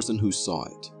every person who saw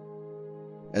it.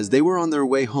 As they were on their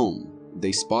way home,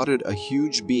 they spotted a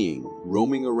huge being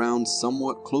roaming around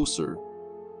somewhat closer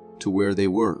to where they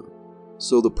were.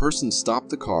 So the person stopped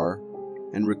the car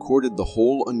and recorded the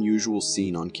whole unusual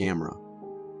scene on camera.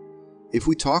 If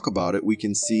we talk about it, we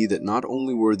can see that not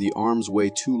only were the arms way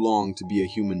too long to be a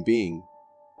human being,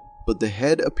 but the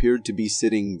head appeared to be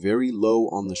sitting very low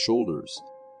on the shoulders,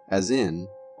 as in,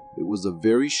 it was a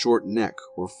very short neck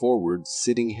or forward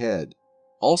sitting head.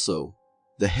 Also,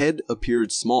 the head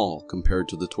appeared small compared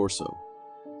to the torso.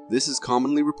 This is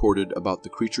commonly reported about the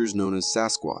creatures known as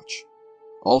Sasquatch,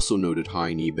 also noted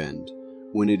high knee bend,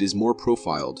 when it is more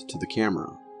profiled to the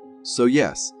camera. So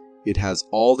yes, it has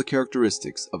all the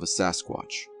characteristics of a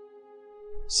Sasquatch.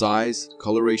 Size,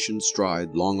 coloration,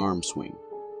 stride, long arm swing.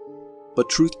 But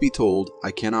truth be told,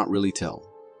 I cannot really tell.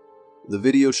 The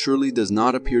video surely does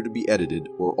not appear to be edited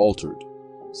or altered,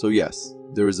 so yes,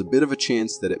 there is a bit of a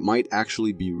chance that it might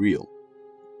actually be real.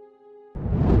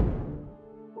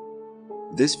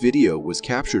 This video was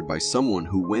captured by someone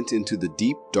who went into the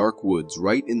deep, dark woods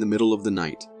right in the middle of the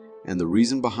night, and the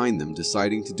reason behind them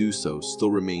deciding to do so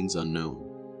still remains unknown.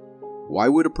 Why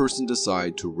would a person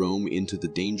decide to roam into the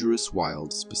dangerous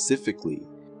wild specifically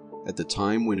at the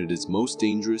time when it is most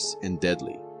dangerous and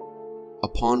deadly?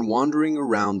 Upon wandering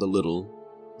around a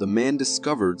little, the man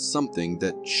discovered something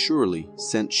that surely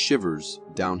sent shivers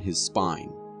down his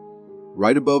spine.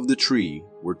 Right above the tree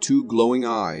were 2 glowing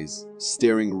eyes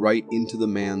staring right into the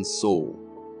man's soul.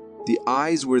 The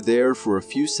eyes were there for a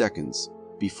few seconds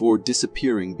before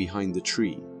disappearing behind the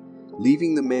tree,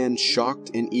 leaving the man shocked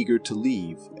and eager to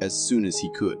leave as soon as he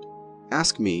could.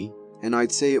 Ask me, and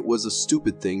I'd say it was a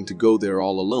stupid thing to go there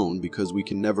all alone because we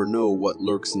can never know what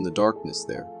lurks in the darkness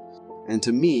there. And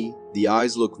to me, the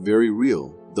eyes look very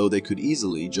real, though they could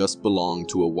easily just belong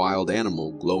to a wild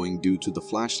animal glowing due to the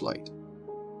flashlight.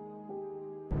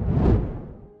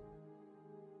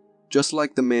 Just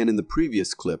like the man in the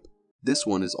previous clip, this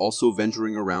one is also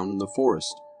venturing around in the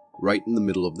forest, right in the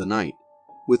middle of the night.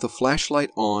 With a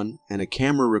flashlight on and a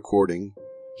camera recording,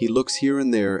 he looks here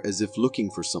and there as if looking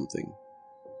for something.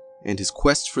 And his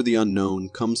quest for the unknown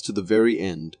comes to the very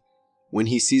end, when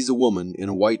he sees a woman in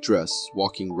a white dress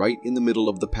walking right in the middle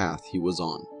of the path he was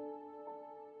on.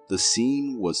 The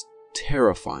scene was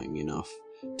terrifying enough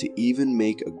to even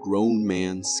make a grown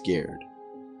man scared.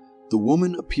 The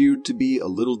woman appeared to be a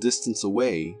little distance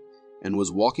away and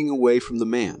was walking away from the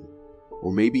man,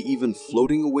 or maybe even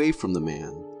floating away from the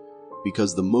man,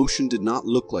 because the motion did not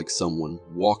look like someone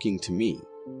walking to me.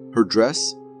 Her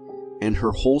dress and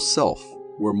her whole self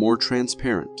were more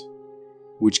transparent,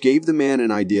 which gave the man an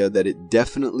idea that it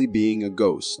definitely being a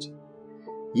ghost.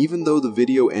 Even though the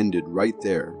video ended right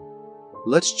there,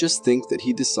 let's just think that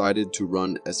he decided to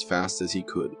run as fast as he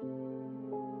could.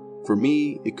 For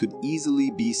me, it could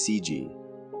easily be CG,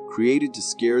 created to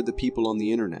scare the people on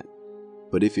the internet.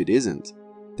 But if it isn't,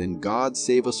 then God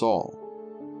save us all.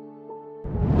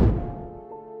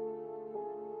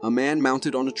 A man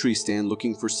mounted on a tree stand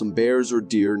looking for some bears or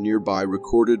deer nearby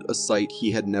recorded a sight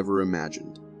he had never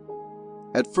imagined.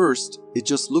 At first, it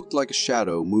just looked like a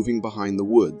shadow moving behind the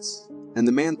woods, and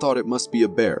the man thought it must be a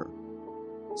bear.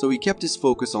 So he kept his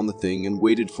focus on the thing and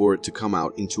waited for it to come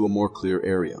out into a more clear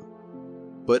area.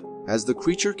 But as the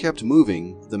creature kept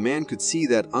moving, the man could see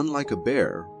that unlike a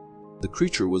bear, the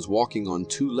creature was walking on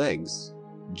 2 legs,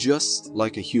 just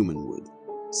like a human would.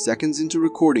 Seconds into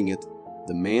recording it,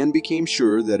 the man became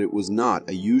sure that it was not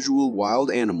a usual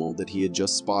wild animal that he had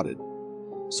just spotted.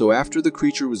 So after the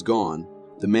creature was gone,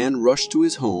 the man rushed to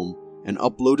his home and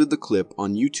uploaded the clip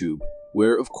on YouTube,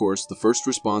 where of course the first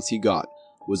response he got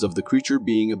was of the creature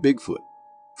being a Bigfoot.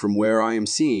 From where I am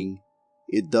seeing,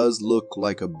 it does look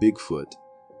like a Bigfoot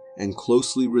and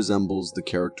closely resembles the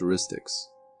characteristics.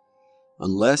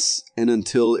 Unless and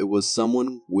until it was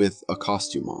someone with a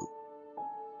costume on.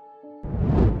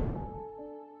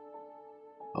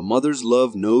 A mother's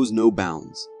love knows no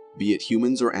bounds, be it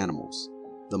humans or animals.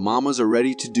 The mamas are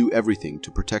ready to do everything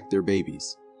to protect their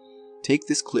babies. Take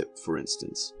this clip, for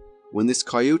instance. When this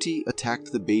coyote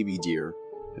attacked the baby deer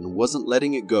and wasn't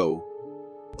letting it go,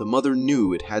 the mother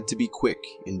knew it had to be quick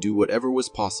and do whatever was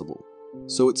possible.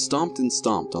 So it stomped and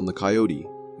stomped on the coyote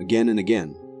again and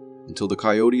again until the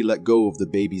coyote let go of the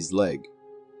baby's leg.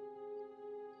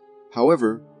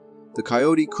 However, the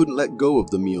coyote couldn't let go of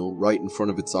the meal right in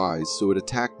front of its eyes, so it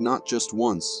attacked not just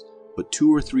once, but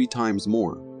 2 or 3 times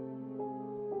more,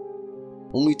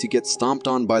 only to get stomped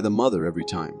on by the mother every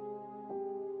time.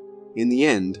 In the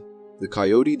end, the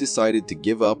coyote decided to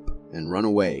give up and run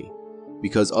away,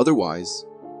 because otherwise,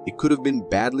 it could have been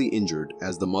badly injured,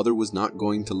 as the mother was not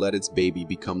going to let its baby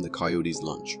become the coyote's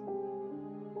lunch.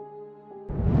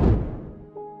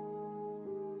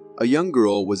 A young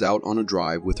girl was out on a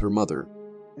drive with her mother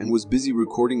and was busy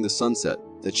recording the sunset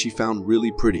that she found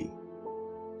really pretty.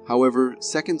 However,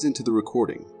 seconds into the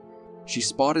recording, she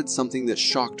spotted something that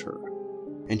shocked her,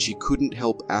 and she couldn't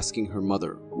help asking her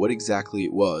mother what exactly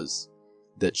it was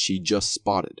that she just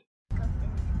spotted.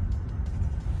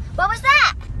 What was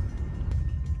that?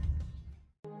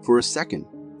 For a second,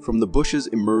 from the bushes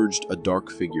emerged a dark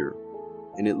figure,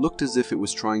 and it looked as if it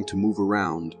was trying to move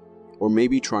around, or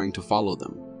maybe trying to follow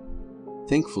them.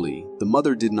 Thankfully, the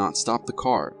mother did not stop the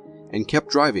car and kept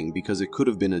driving, because it could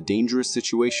have been a dangerous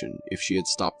situation if she had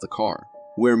stopped the car,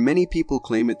 where many people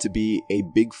claim it to be a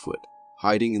Bigfoot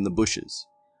hiding in the bushes.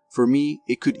 For me,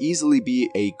 it could easily be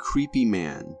a creepy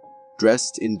man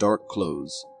dressed in dark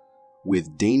clothes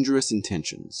with dangerous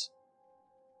intentions.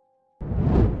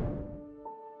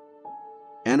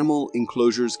 Animal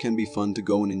enclosures can be fun to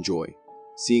go and enjoy,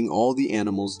 seeing all the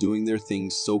animals doing their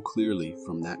things so clearly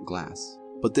from that glass.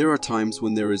 But there are times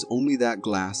when there is only that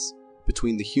glass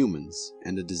between the humans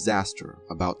and a disaster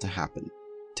about to happen.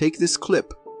 Take this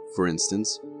clip, for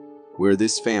instance, where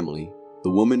this family,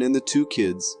 the woman and the 2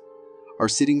 kids, are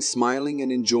sitting smiling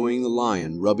and enjoying the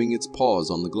lion rubbing its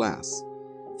paws on the glass,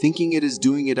 thinking it is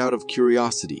doing it out of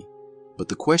curiosity. But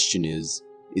the question is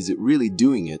it really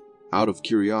doing it out of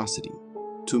curiosity?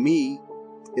 To me,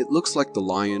 it looks like the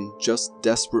lion just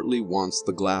desperately wants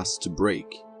the glass to break,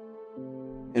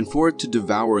 and for it to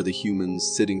devour the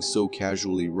humans sitting so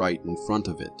casually right in front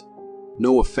of it.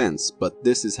 No offense, but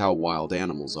this is how wild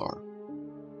animals are.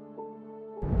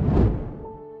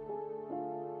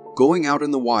 Going out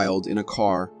in the wild in a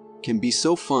car can be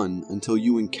so fun until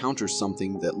you encounter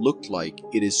something that looked like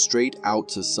it is straight out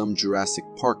to some Jurassic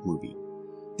Park movie.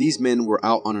 These men were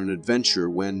out on an adventure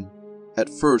when, at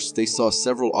first, they saw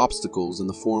several obstacles in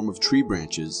the form of tree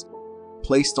branches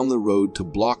placed on the road to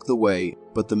block the way,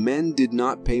 but the men did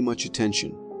not pay much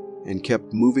attention and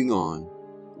kept moving on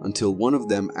until one of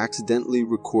them accidentally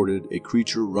recorded a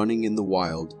creature running in the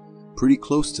wild pretty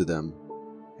close to them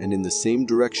and in the same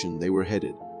direction they were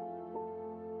headed.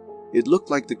 It looked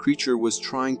like the creature was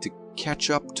trying to catch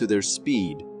up to their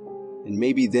speed, and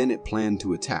maybe then it planned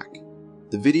to attack.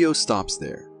 The video stops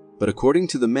there, but according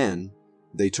to the men,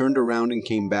 they turned around and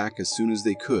came back as soon as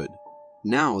they could.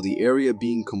 Now, the area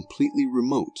being completely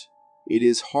remote, it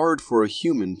is hard for a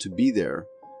human to be there,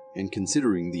 and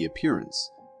considering the appearance,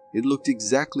 it looked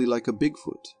exactly like a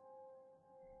Bigfoot.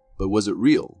 But was it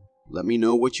real? Let me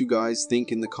know what you guys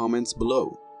think in the comments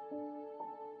below.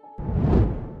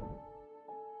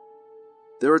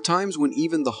 There are times when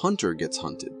even the hunter gets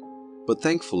hunted, but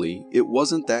thankfully it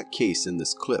wasn't that case in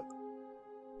this clip.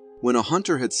 When a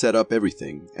hunter had set up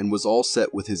everything and was all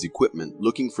set with his equipment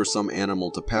looking for some animal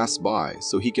to pass by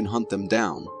so he can hunt them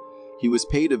down, he was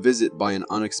paid a visit by an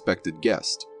unexpected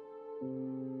guest.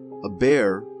 A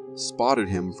bear spotted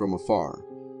him from afar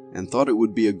and thought it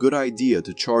would be a good idea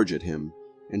to charge at him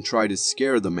and try to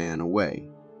scare the man away.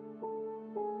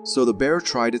 So the bear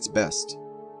tried its best,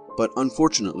 but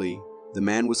unfortunately, the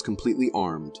man was completely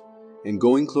armed, and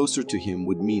going closer to him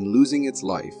would mean losing its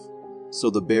life, so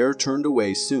the bear turned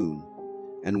away soon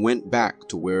and went back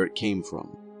to where it came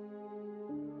from.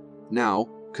 Now,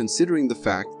 considering the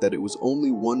fact that it was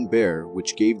only one bear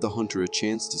which gave the hunter a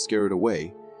chance to scare it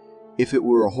away, if it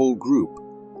were a whole group,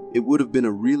 it would have been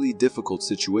a really difficult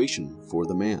situation for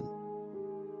the man.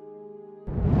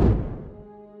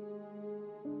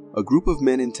 A group of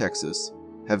men in Texas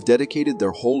have dedicated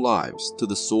their whole lives to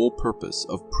the sole purpose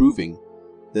of proving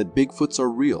that Bigfoots are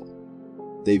real.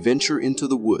 They venture into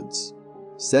the woods,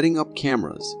 setting up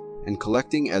cameras and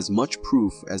collecting as much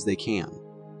proof as they can.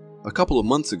 A couple of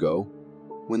months ago,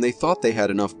 when they thought they had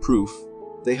enough proof,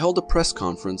 they held a press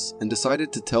conference and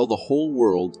decided to tell the whole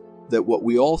world that what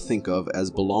we all think of as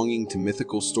belonging to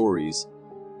mythical stories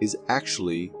is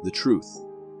actually the truth.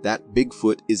 That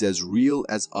Bigfoot is as real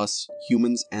as us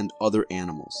humans and other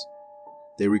animals.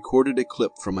 They recorded a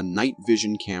clip from a night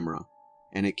vision camera,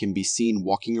 and it can be seen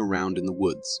walking around in the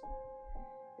woods.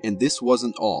 And this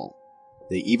wasn't all.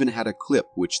 They even had a clip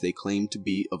which they claimed to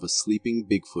be of a sleeping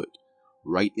Bigfoot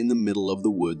right in the middle of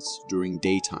the woods during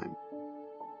daytime.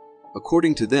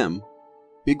 According to them,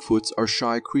 Bigfoots are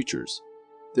shy creatures,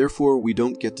 therefore we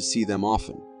don't get to see them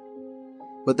often.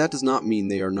 But that does not mean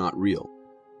they are not real.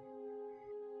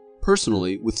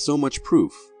 Personally, with so much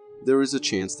proof, there is a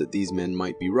chance that these men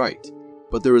might be right,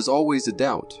 but there is always a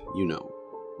doubt, you know.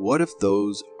 What if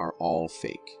those are all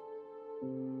fake?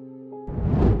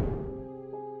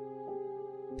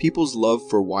 People's love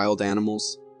for wild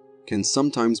animals can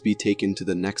sometimes be taken to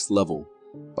the next level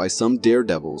by some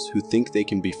daredevils who think they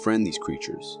can befriend these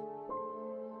creatures.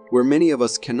 Where many of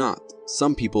us cannot,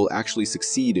 some people actually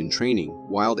succeed in training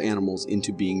wild animals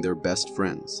into being their best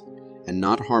friends and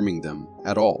not harming them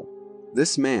at all.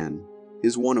 This man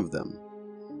is one of them.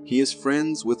 He is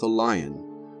friends with a lion,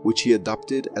 which he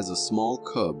adopted as a small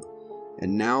cub,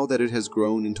 and now that it has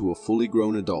grown into a fully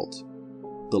grown adult,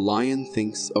 the lion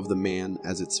thinks of the man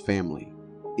as its family.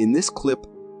 In this clip,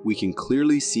 we can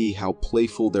clearly see how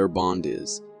playful their bond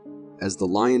is, as the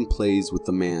lion plays with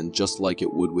the man just like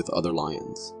it would with other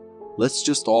lions. Let's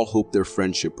just all hope their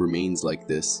friendship remains like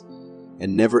this,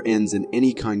 and never ends in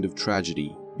any kind of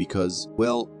tragedy, because,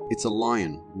 well, it's a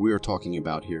lion we're talking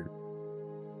about here.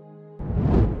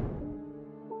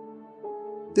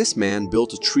 This man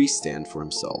built a tree stand for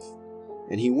himself,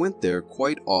 and he went there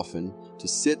quite often to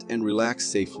sit and relax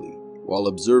safely while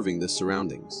observing the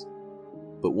surroundings.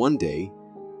 But one day,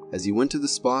 as he went to the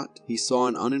spot, he saw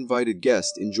an uninvited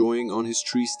guest enjoying on his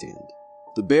tree stand.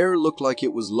 The bear looked like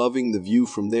it was loving the view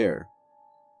from there,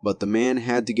 but the man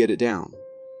had to get it down.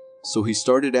 So he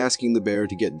started asking the bear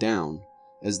to get down,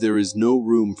 as there is no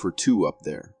room for two up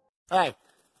there. Hey,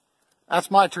 that's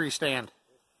my tree stand.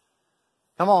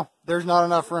 Come on, there's not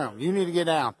enough room. You need to get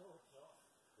down.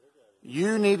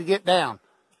 You need to get down.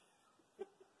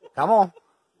 Come on.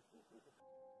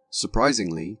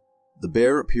 Surprisingly, the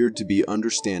bear appeared to be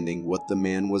understanding what the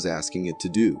man was asking it to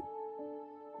do,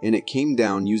 and it came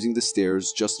down using the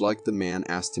stairs just like the man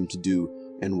asked him to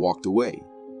do and walked away.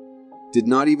 Did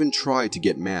not even try to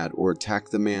get mad or attack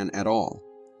the man at all,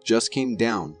 just came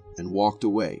down and walked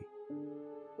away.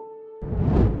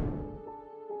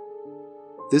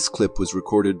 This clip was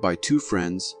recorded by two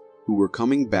friends who were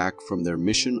coming back from their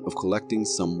mission of collecting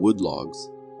some wood logs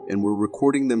and were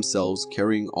recording themselves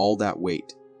carrying all that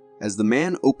weight. As the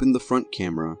man opened the front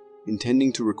camera,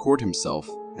 intending to record himself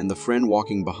and the friend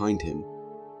walking behind him,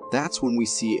 that's when we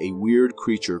see a weird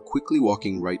creature quickly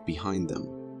walking right behind them.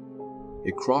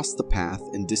 It crossed the path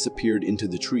and disappeared into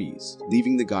the trees,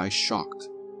 leaving the guy shocked,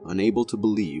 unable to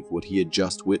believe what he had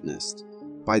just witnessed.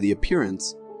 By the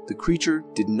appearance, the creature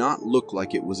did not look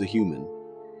like it was a human.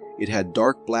 It had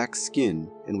dark black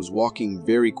skin and was walking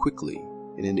very quickly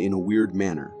and in a weird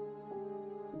manner.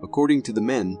 According to the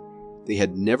men, they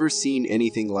had never seen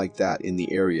anything like that in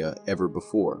the area ever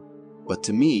before. But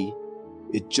to me,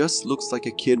 it just looks like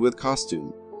a kid with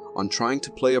costume on trying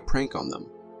to play a prank on them.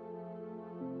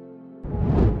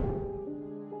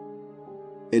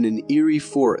 In an eerie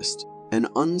forest, an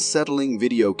unsettling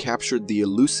video captured the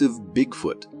elusive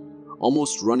Bigfoot,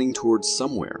 almost running towards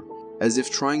somewhere, as if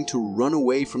trying to run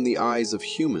away from the eyes of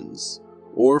humans,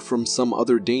 or from some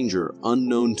other danger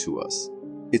unknown to us.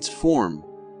 Its form,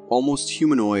 almost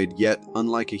humanoid yet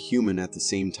unlike a human at the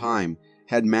same time,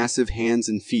 had massive hands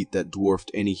and feet that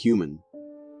dwarfed any human.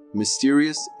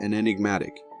 Mysterious and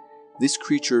enigmatic, this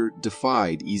creature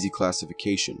defied easy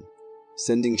classification,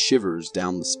 sending shivers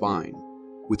down the spine.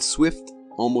 With swift,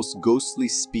 almost ghostly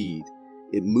speed,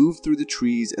 it moved through the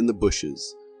trees and the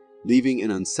bushes, leaving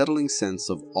an unsettling sense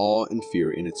of awe and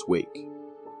fear in its wake.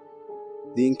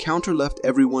 The encounter left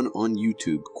everyone on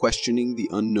YouTube questioning the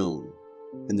unknown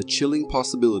and the chilling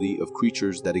possibility of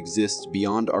creatures that exist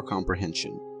beyond our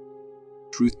comprehension.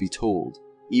 Truth be told,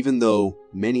 Even though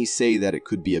many say that it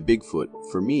could be a Bigfoot,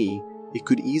 for me, it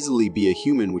could easily be a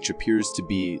human which appears to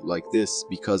be like this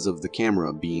because of the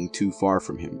camera being too far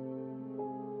from him.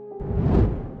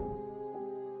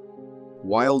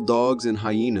 Wild dogs and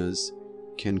hyenas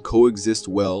can coexist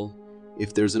well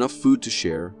if there's enough food to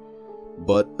share,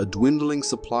 but a dwindling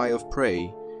supply of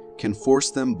prey can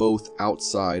force them both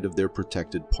outside of their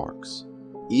protected parks.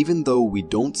 Even though we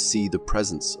don't see the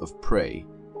presence of prey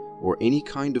or any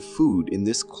kind of food in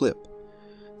this clip,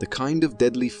 the kind of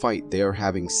deadly fight they are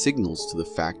having signals to the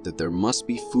fact that there must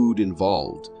be food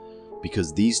involved,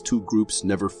 because these two groups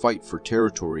never fight for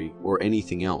territory or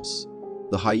anything else.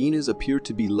 The hyenas appear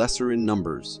to be lesser in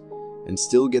numbers and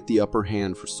still get the upper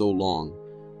hand for so long,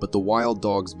 but the wild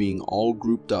dogs, being all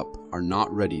grouped up, are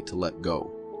not ready to let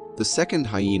go. The second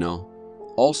hyena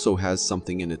also has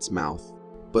something in its mouth,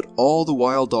 but all the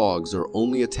wild dogs are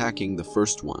only attacking the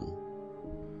first one,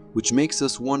 which makes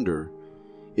us wonder,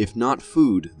 if not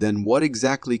food, then what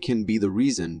exactly can be the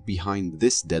reason behind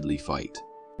this deadly fight?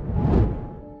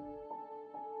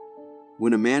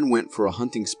 When a man went for a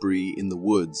hunting spree in the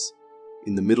woods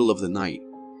in the middle of the night,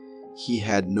 he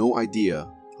had no idea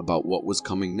about what was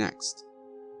coming next.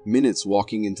 Minutes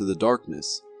walking into the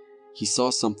darkness, he saw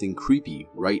something creepy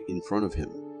right in front of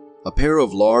him. A pair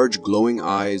of large glowing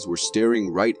eyes were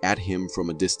staring right at him from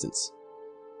a distance.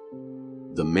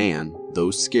 The man, though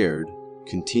scared,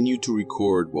 continued to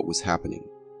record what was happening.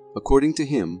 According to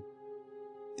him,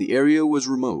 the area was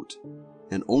remote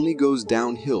and only goes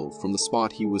downhill from the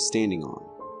spot he was standing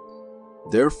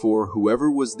on. Therefore, whoever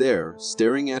was there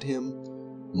staring at him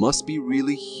must be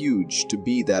really huge to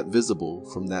be that visible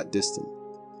from that distance.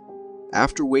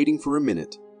 After waiting for a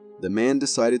minute, the man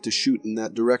decided to shoot in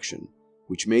that direction,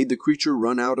 which made the creature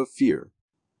run out of fear.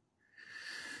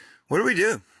 What do we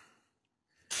do?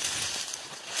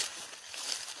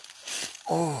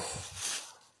 Oh.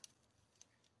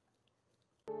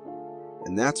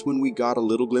 And that's when we got a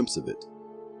little glimpse of it.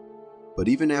 But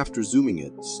even after zooming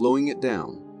it, slowing it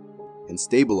down, and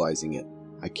stabilizing it,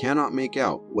 I cannot make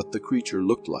out what the creature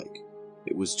looked like.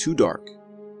 It was too dark,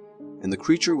 and the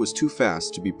creature was too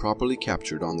fast to be properly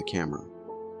captured on the camera.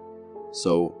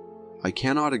 So, I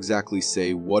cannot exactly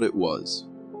say what it was.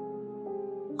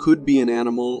 Could be an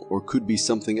animal or could be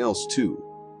something else too.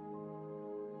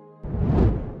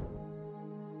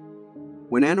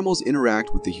 When animals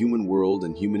interact with the human world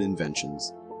and human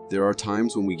inventions, there are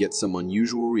times when we get some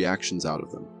unusual reactions out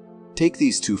of them. Take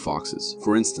these two foxes,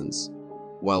 for instance.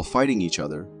 While fighting each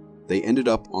other, they ended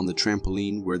up on the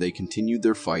trampoline where they continued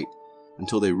their fight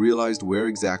until they realized where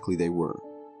exactly they were.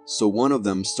 So one of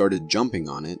them started jumping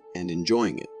on it and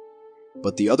enjoying it,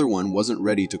 but the other one wasn't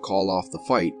ready to call off the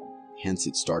fight, hence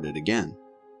it started again.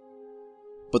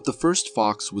 But the first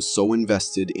fox was so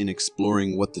invested in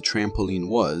exploring what the trampoline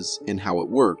was and how it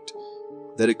worked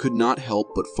that it could not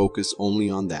help but focus only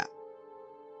on that.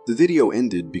 The video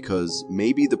ended because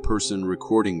maybe the person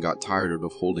recording got tired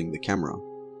of holding the camera,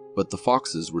 but the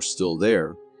foxes were still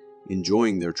there,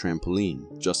 enjoying their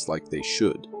trampoline just like they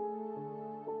should.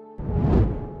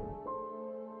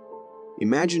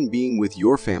 Imagine being with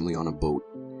your family on a boat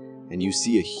and you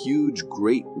see a huge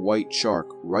great white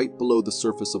shark right below the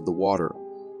surface of the water,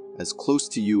 as close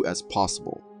to you as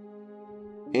possible.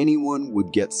 Anyone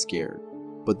would get scared,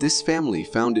 but this family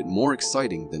found it more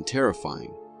exciting than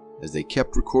terrifying, as they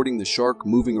kept recording the shark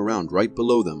moving around right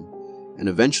below them, and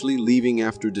eventually leaving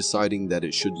after deciding that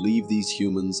it should leave these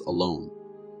humans alone.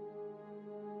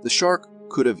 The shark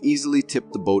could have easily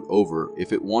tipped the boat over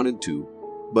if it wanted to,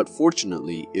 but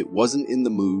fortunately it wasn't in the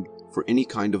mood for any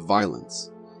kind of violence,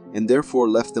 and therefore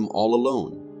left them all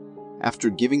alone, after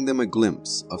giving them a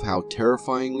glimpse of how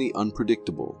terrifyingly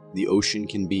unpredictable the ocean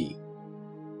can be.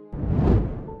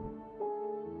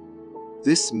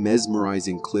 This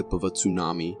mesmerizing clip of a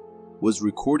tsunami was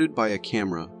recorded by a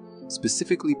camera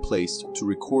specifically placed to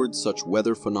record such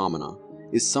weather phenomena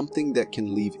is something that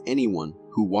can leave anyone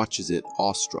who watches it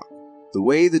awestruck. The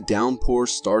way the downpour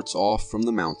starts off from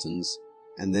the mountains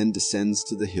and then descends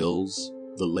to the hills,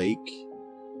 the lake,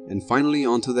 and finally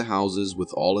onto the houses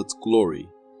with all its glory,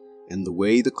 and the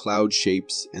way the cloud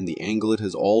shapes and the angle it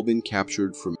has all been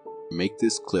captured for make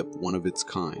this clip one of its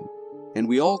kind. And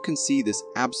we all can see this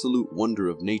absolute wonder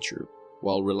of nature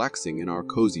while relaxing in our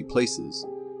cozy places,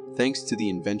 thanks to the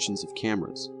inventions of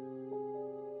cameras.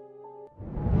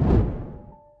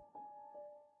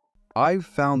 I've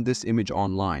found this image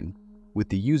online, with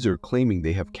the user claiming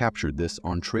they have captured this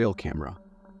on Trailcam.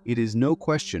 It is no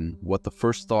question what the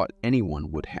first thought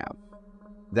anyone would have.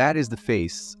 That is the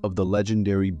face of the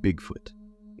legendary Bigfoot.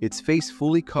 Its face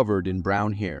fully covered in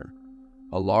brown hair,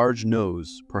 a large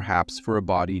nose, perhaps for a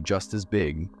body just as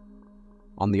big.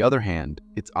 On the other hand,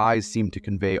 its eyes seem to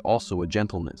convey also a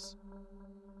gentleness.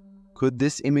 Could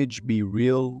this image be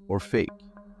real or fake?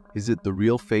 Is it the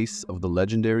real face of the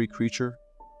legendary creature?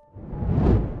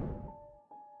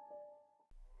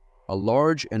 A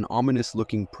large and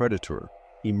ominous-looking predator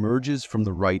emerges from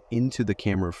the right into the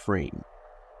camera frame.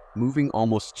 Moving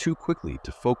almost too quickly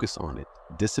to focus on it,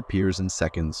 disappears in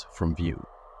seconds from view.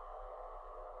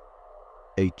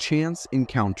 A chance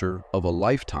encounter of a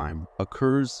lifetime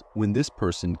occurs when this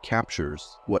person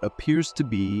captures what appears to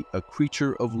be a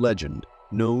creature of legend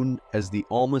known as the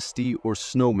Almasty or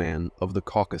Snowman of the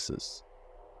Caucasus.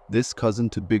 This cousin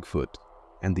to Bigfoot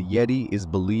and the Yeti is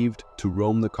believed to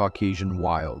roam the Caucasian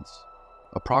wilds.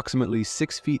 Approximately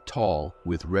 6 feet tall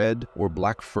with red or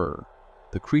black fur,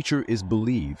 the creature is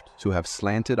believed to have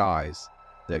slanted eyes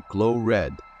that glow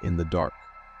red in the dark.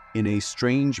 In a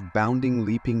strange bounding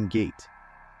leaping gait,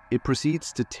 it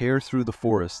proceeds to tear through the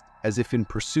forest as if in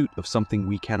pursuit of something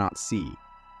we cannot see.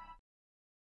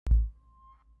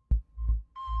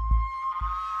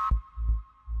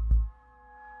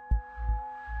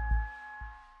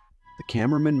 The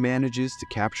cameraman manages to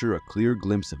capture a clear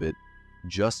glimpse of it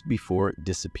just before it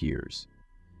disappears.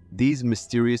 These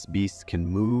mysterious beasts can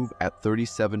move at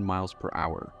 37 miles per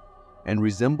hour and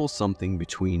resemble something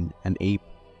between an ape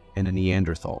and a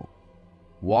Neanderthal.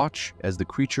 Watch as the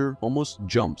creature almost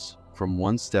jumps from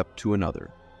one step to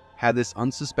another. Had this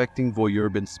unsuspecting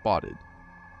voyeur been spotted,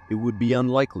 it would be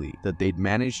unlikely that they'd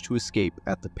manage to escape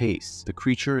at the pace the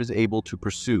creature is able to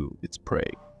pursue its prey.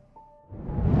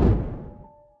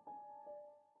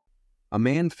 A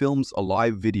man films a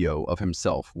live video of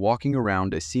himself walking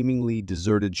around a seemingly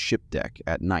deserted ship deck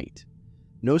at night.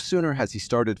 No sooner has he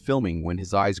started filming when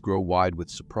his eyes grow wide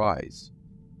with surprise.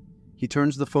 He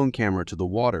turns the phone camera to the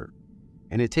water,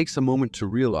 and it takes a moment to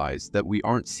realize that we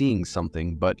aren't seeing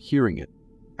something but hearing it.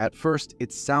 At first,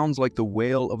 it sounds like the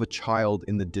wail of a child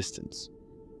in the distance,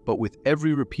 but with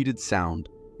every repeated sound,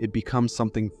 it becomes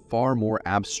something far more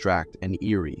abstract and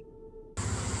eerie.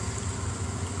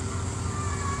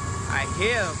 I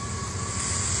hear him.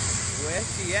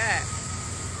 Where's he at?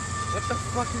 What the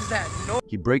fuck is that noise?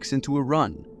 He breaks into a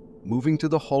run, moving to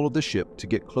the hull of the ship to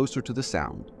get closer to the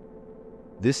sound.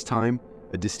 This time,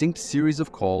 a distinct series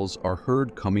of calls are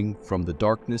heard coming from the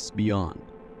darkness beyond.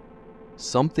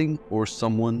 Something or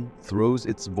someone throws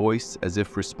its voice as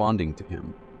if responding to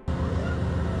him.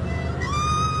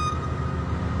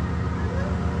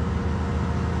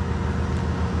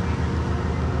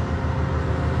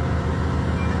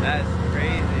 That's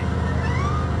crazy.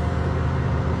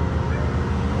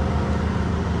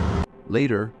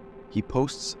 Later, he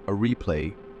posts a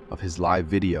replay of his live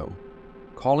video,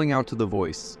 calling out to the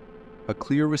voice. A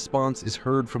clear response is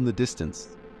heard from the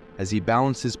distance as he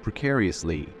balances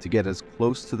precariously to get as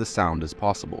close to the sound as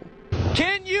possible.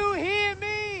 Can you hear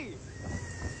me?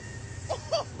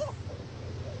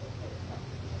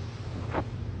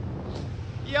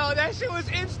 Yo, that shit was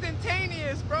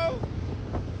instantaneous, bro.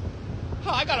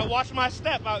 Oh, I gotta watch my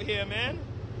step out here, man.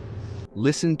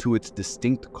 Listen to its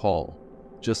distinct call,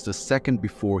 just a second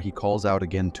before he calls out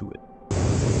again to it.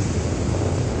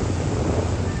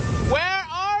 Where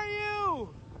are you?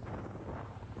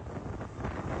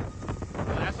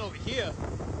 Oh, that's over here.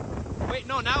 Wait,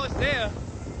 no, now it's there.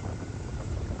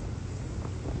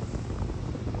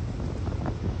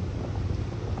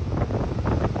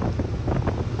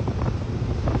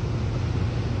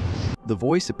 The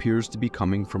voice appears to be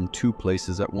coming from two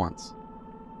places at once.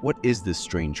 What is this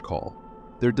strange call?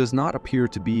 There does not appear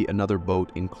to be another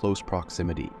boat in close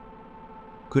proximity.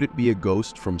 Could it be a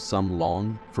ghost from some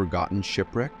long, forgotten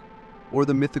shipwreck? Or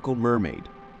the mythical mermaid,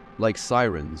 like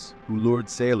sirens who lured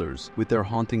sailors with their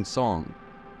haunting song,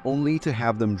 only to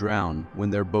have them drown when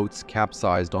their boats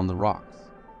capsized on the rocks?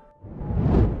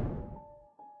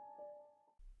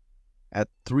 At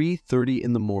 3:30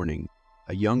 in the morning,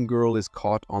 a young girl is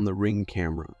caught on the Ring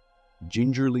camera,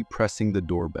 gingerly pressing the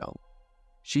doorbell.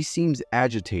 She seems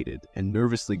agitated and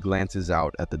nervously glances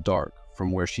out at the dark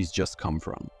from where she's just come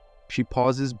from. She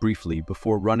pauses briefly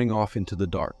before running off into the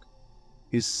dark.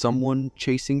 Is someone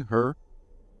chasing her?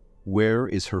 Where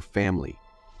is her family?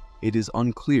 It is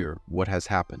unclear what has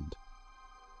happened.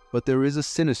 But there is a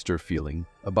sinister feeling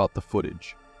about the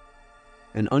footage.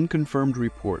 An unconfirmed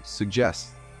report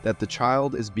suggests that the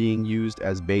child is being used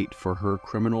as bait for her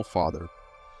criminal father,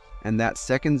 and that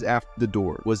seconds after the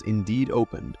door was indeed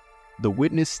opened, the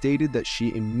witness stated that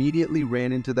she immediately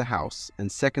ran into the house,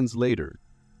 and seconds later,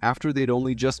 after they'd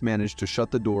only just managed to shut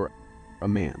the door, a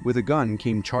man with a gun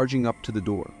came charging up to the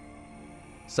door.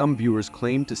 Some viewers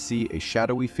claimed to see a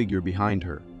shadowy figure behind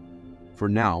her. For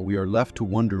now, we are left to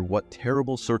wonder what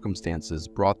terrible circumstances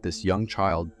brought this young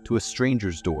child to a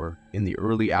stranger's door in the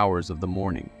early hours of the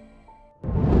morning.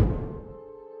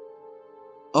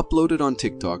 Uploaded on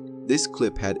TikTok, this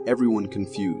clip had everyone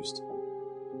confused.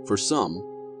 For some,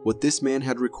 what this man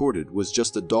had recorded was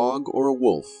just a dog or a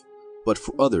wolf, but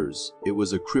for others, it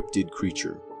was a cryptid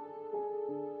creature.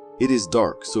 It is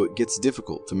dark, so it gets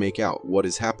difficult to make out what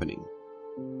is happening.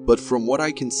 But from what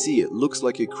I can see, it looks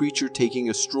like a creature taking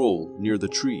a stroll near the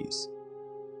trees.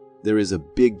 There is a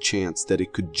big chance that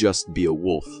it could just be a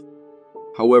wolf.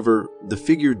 However, the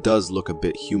figure does look a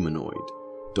bit humanoid,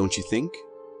 don't you think?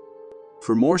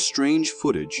 For more strange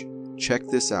footage, check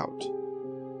this out.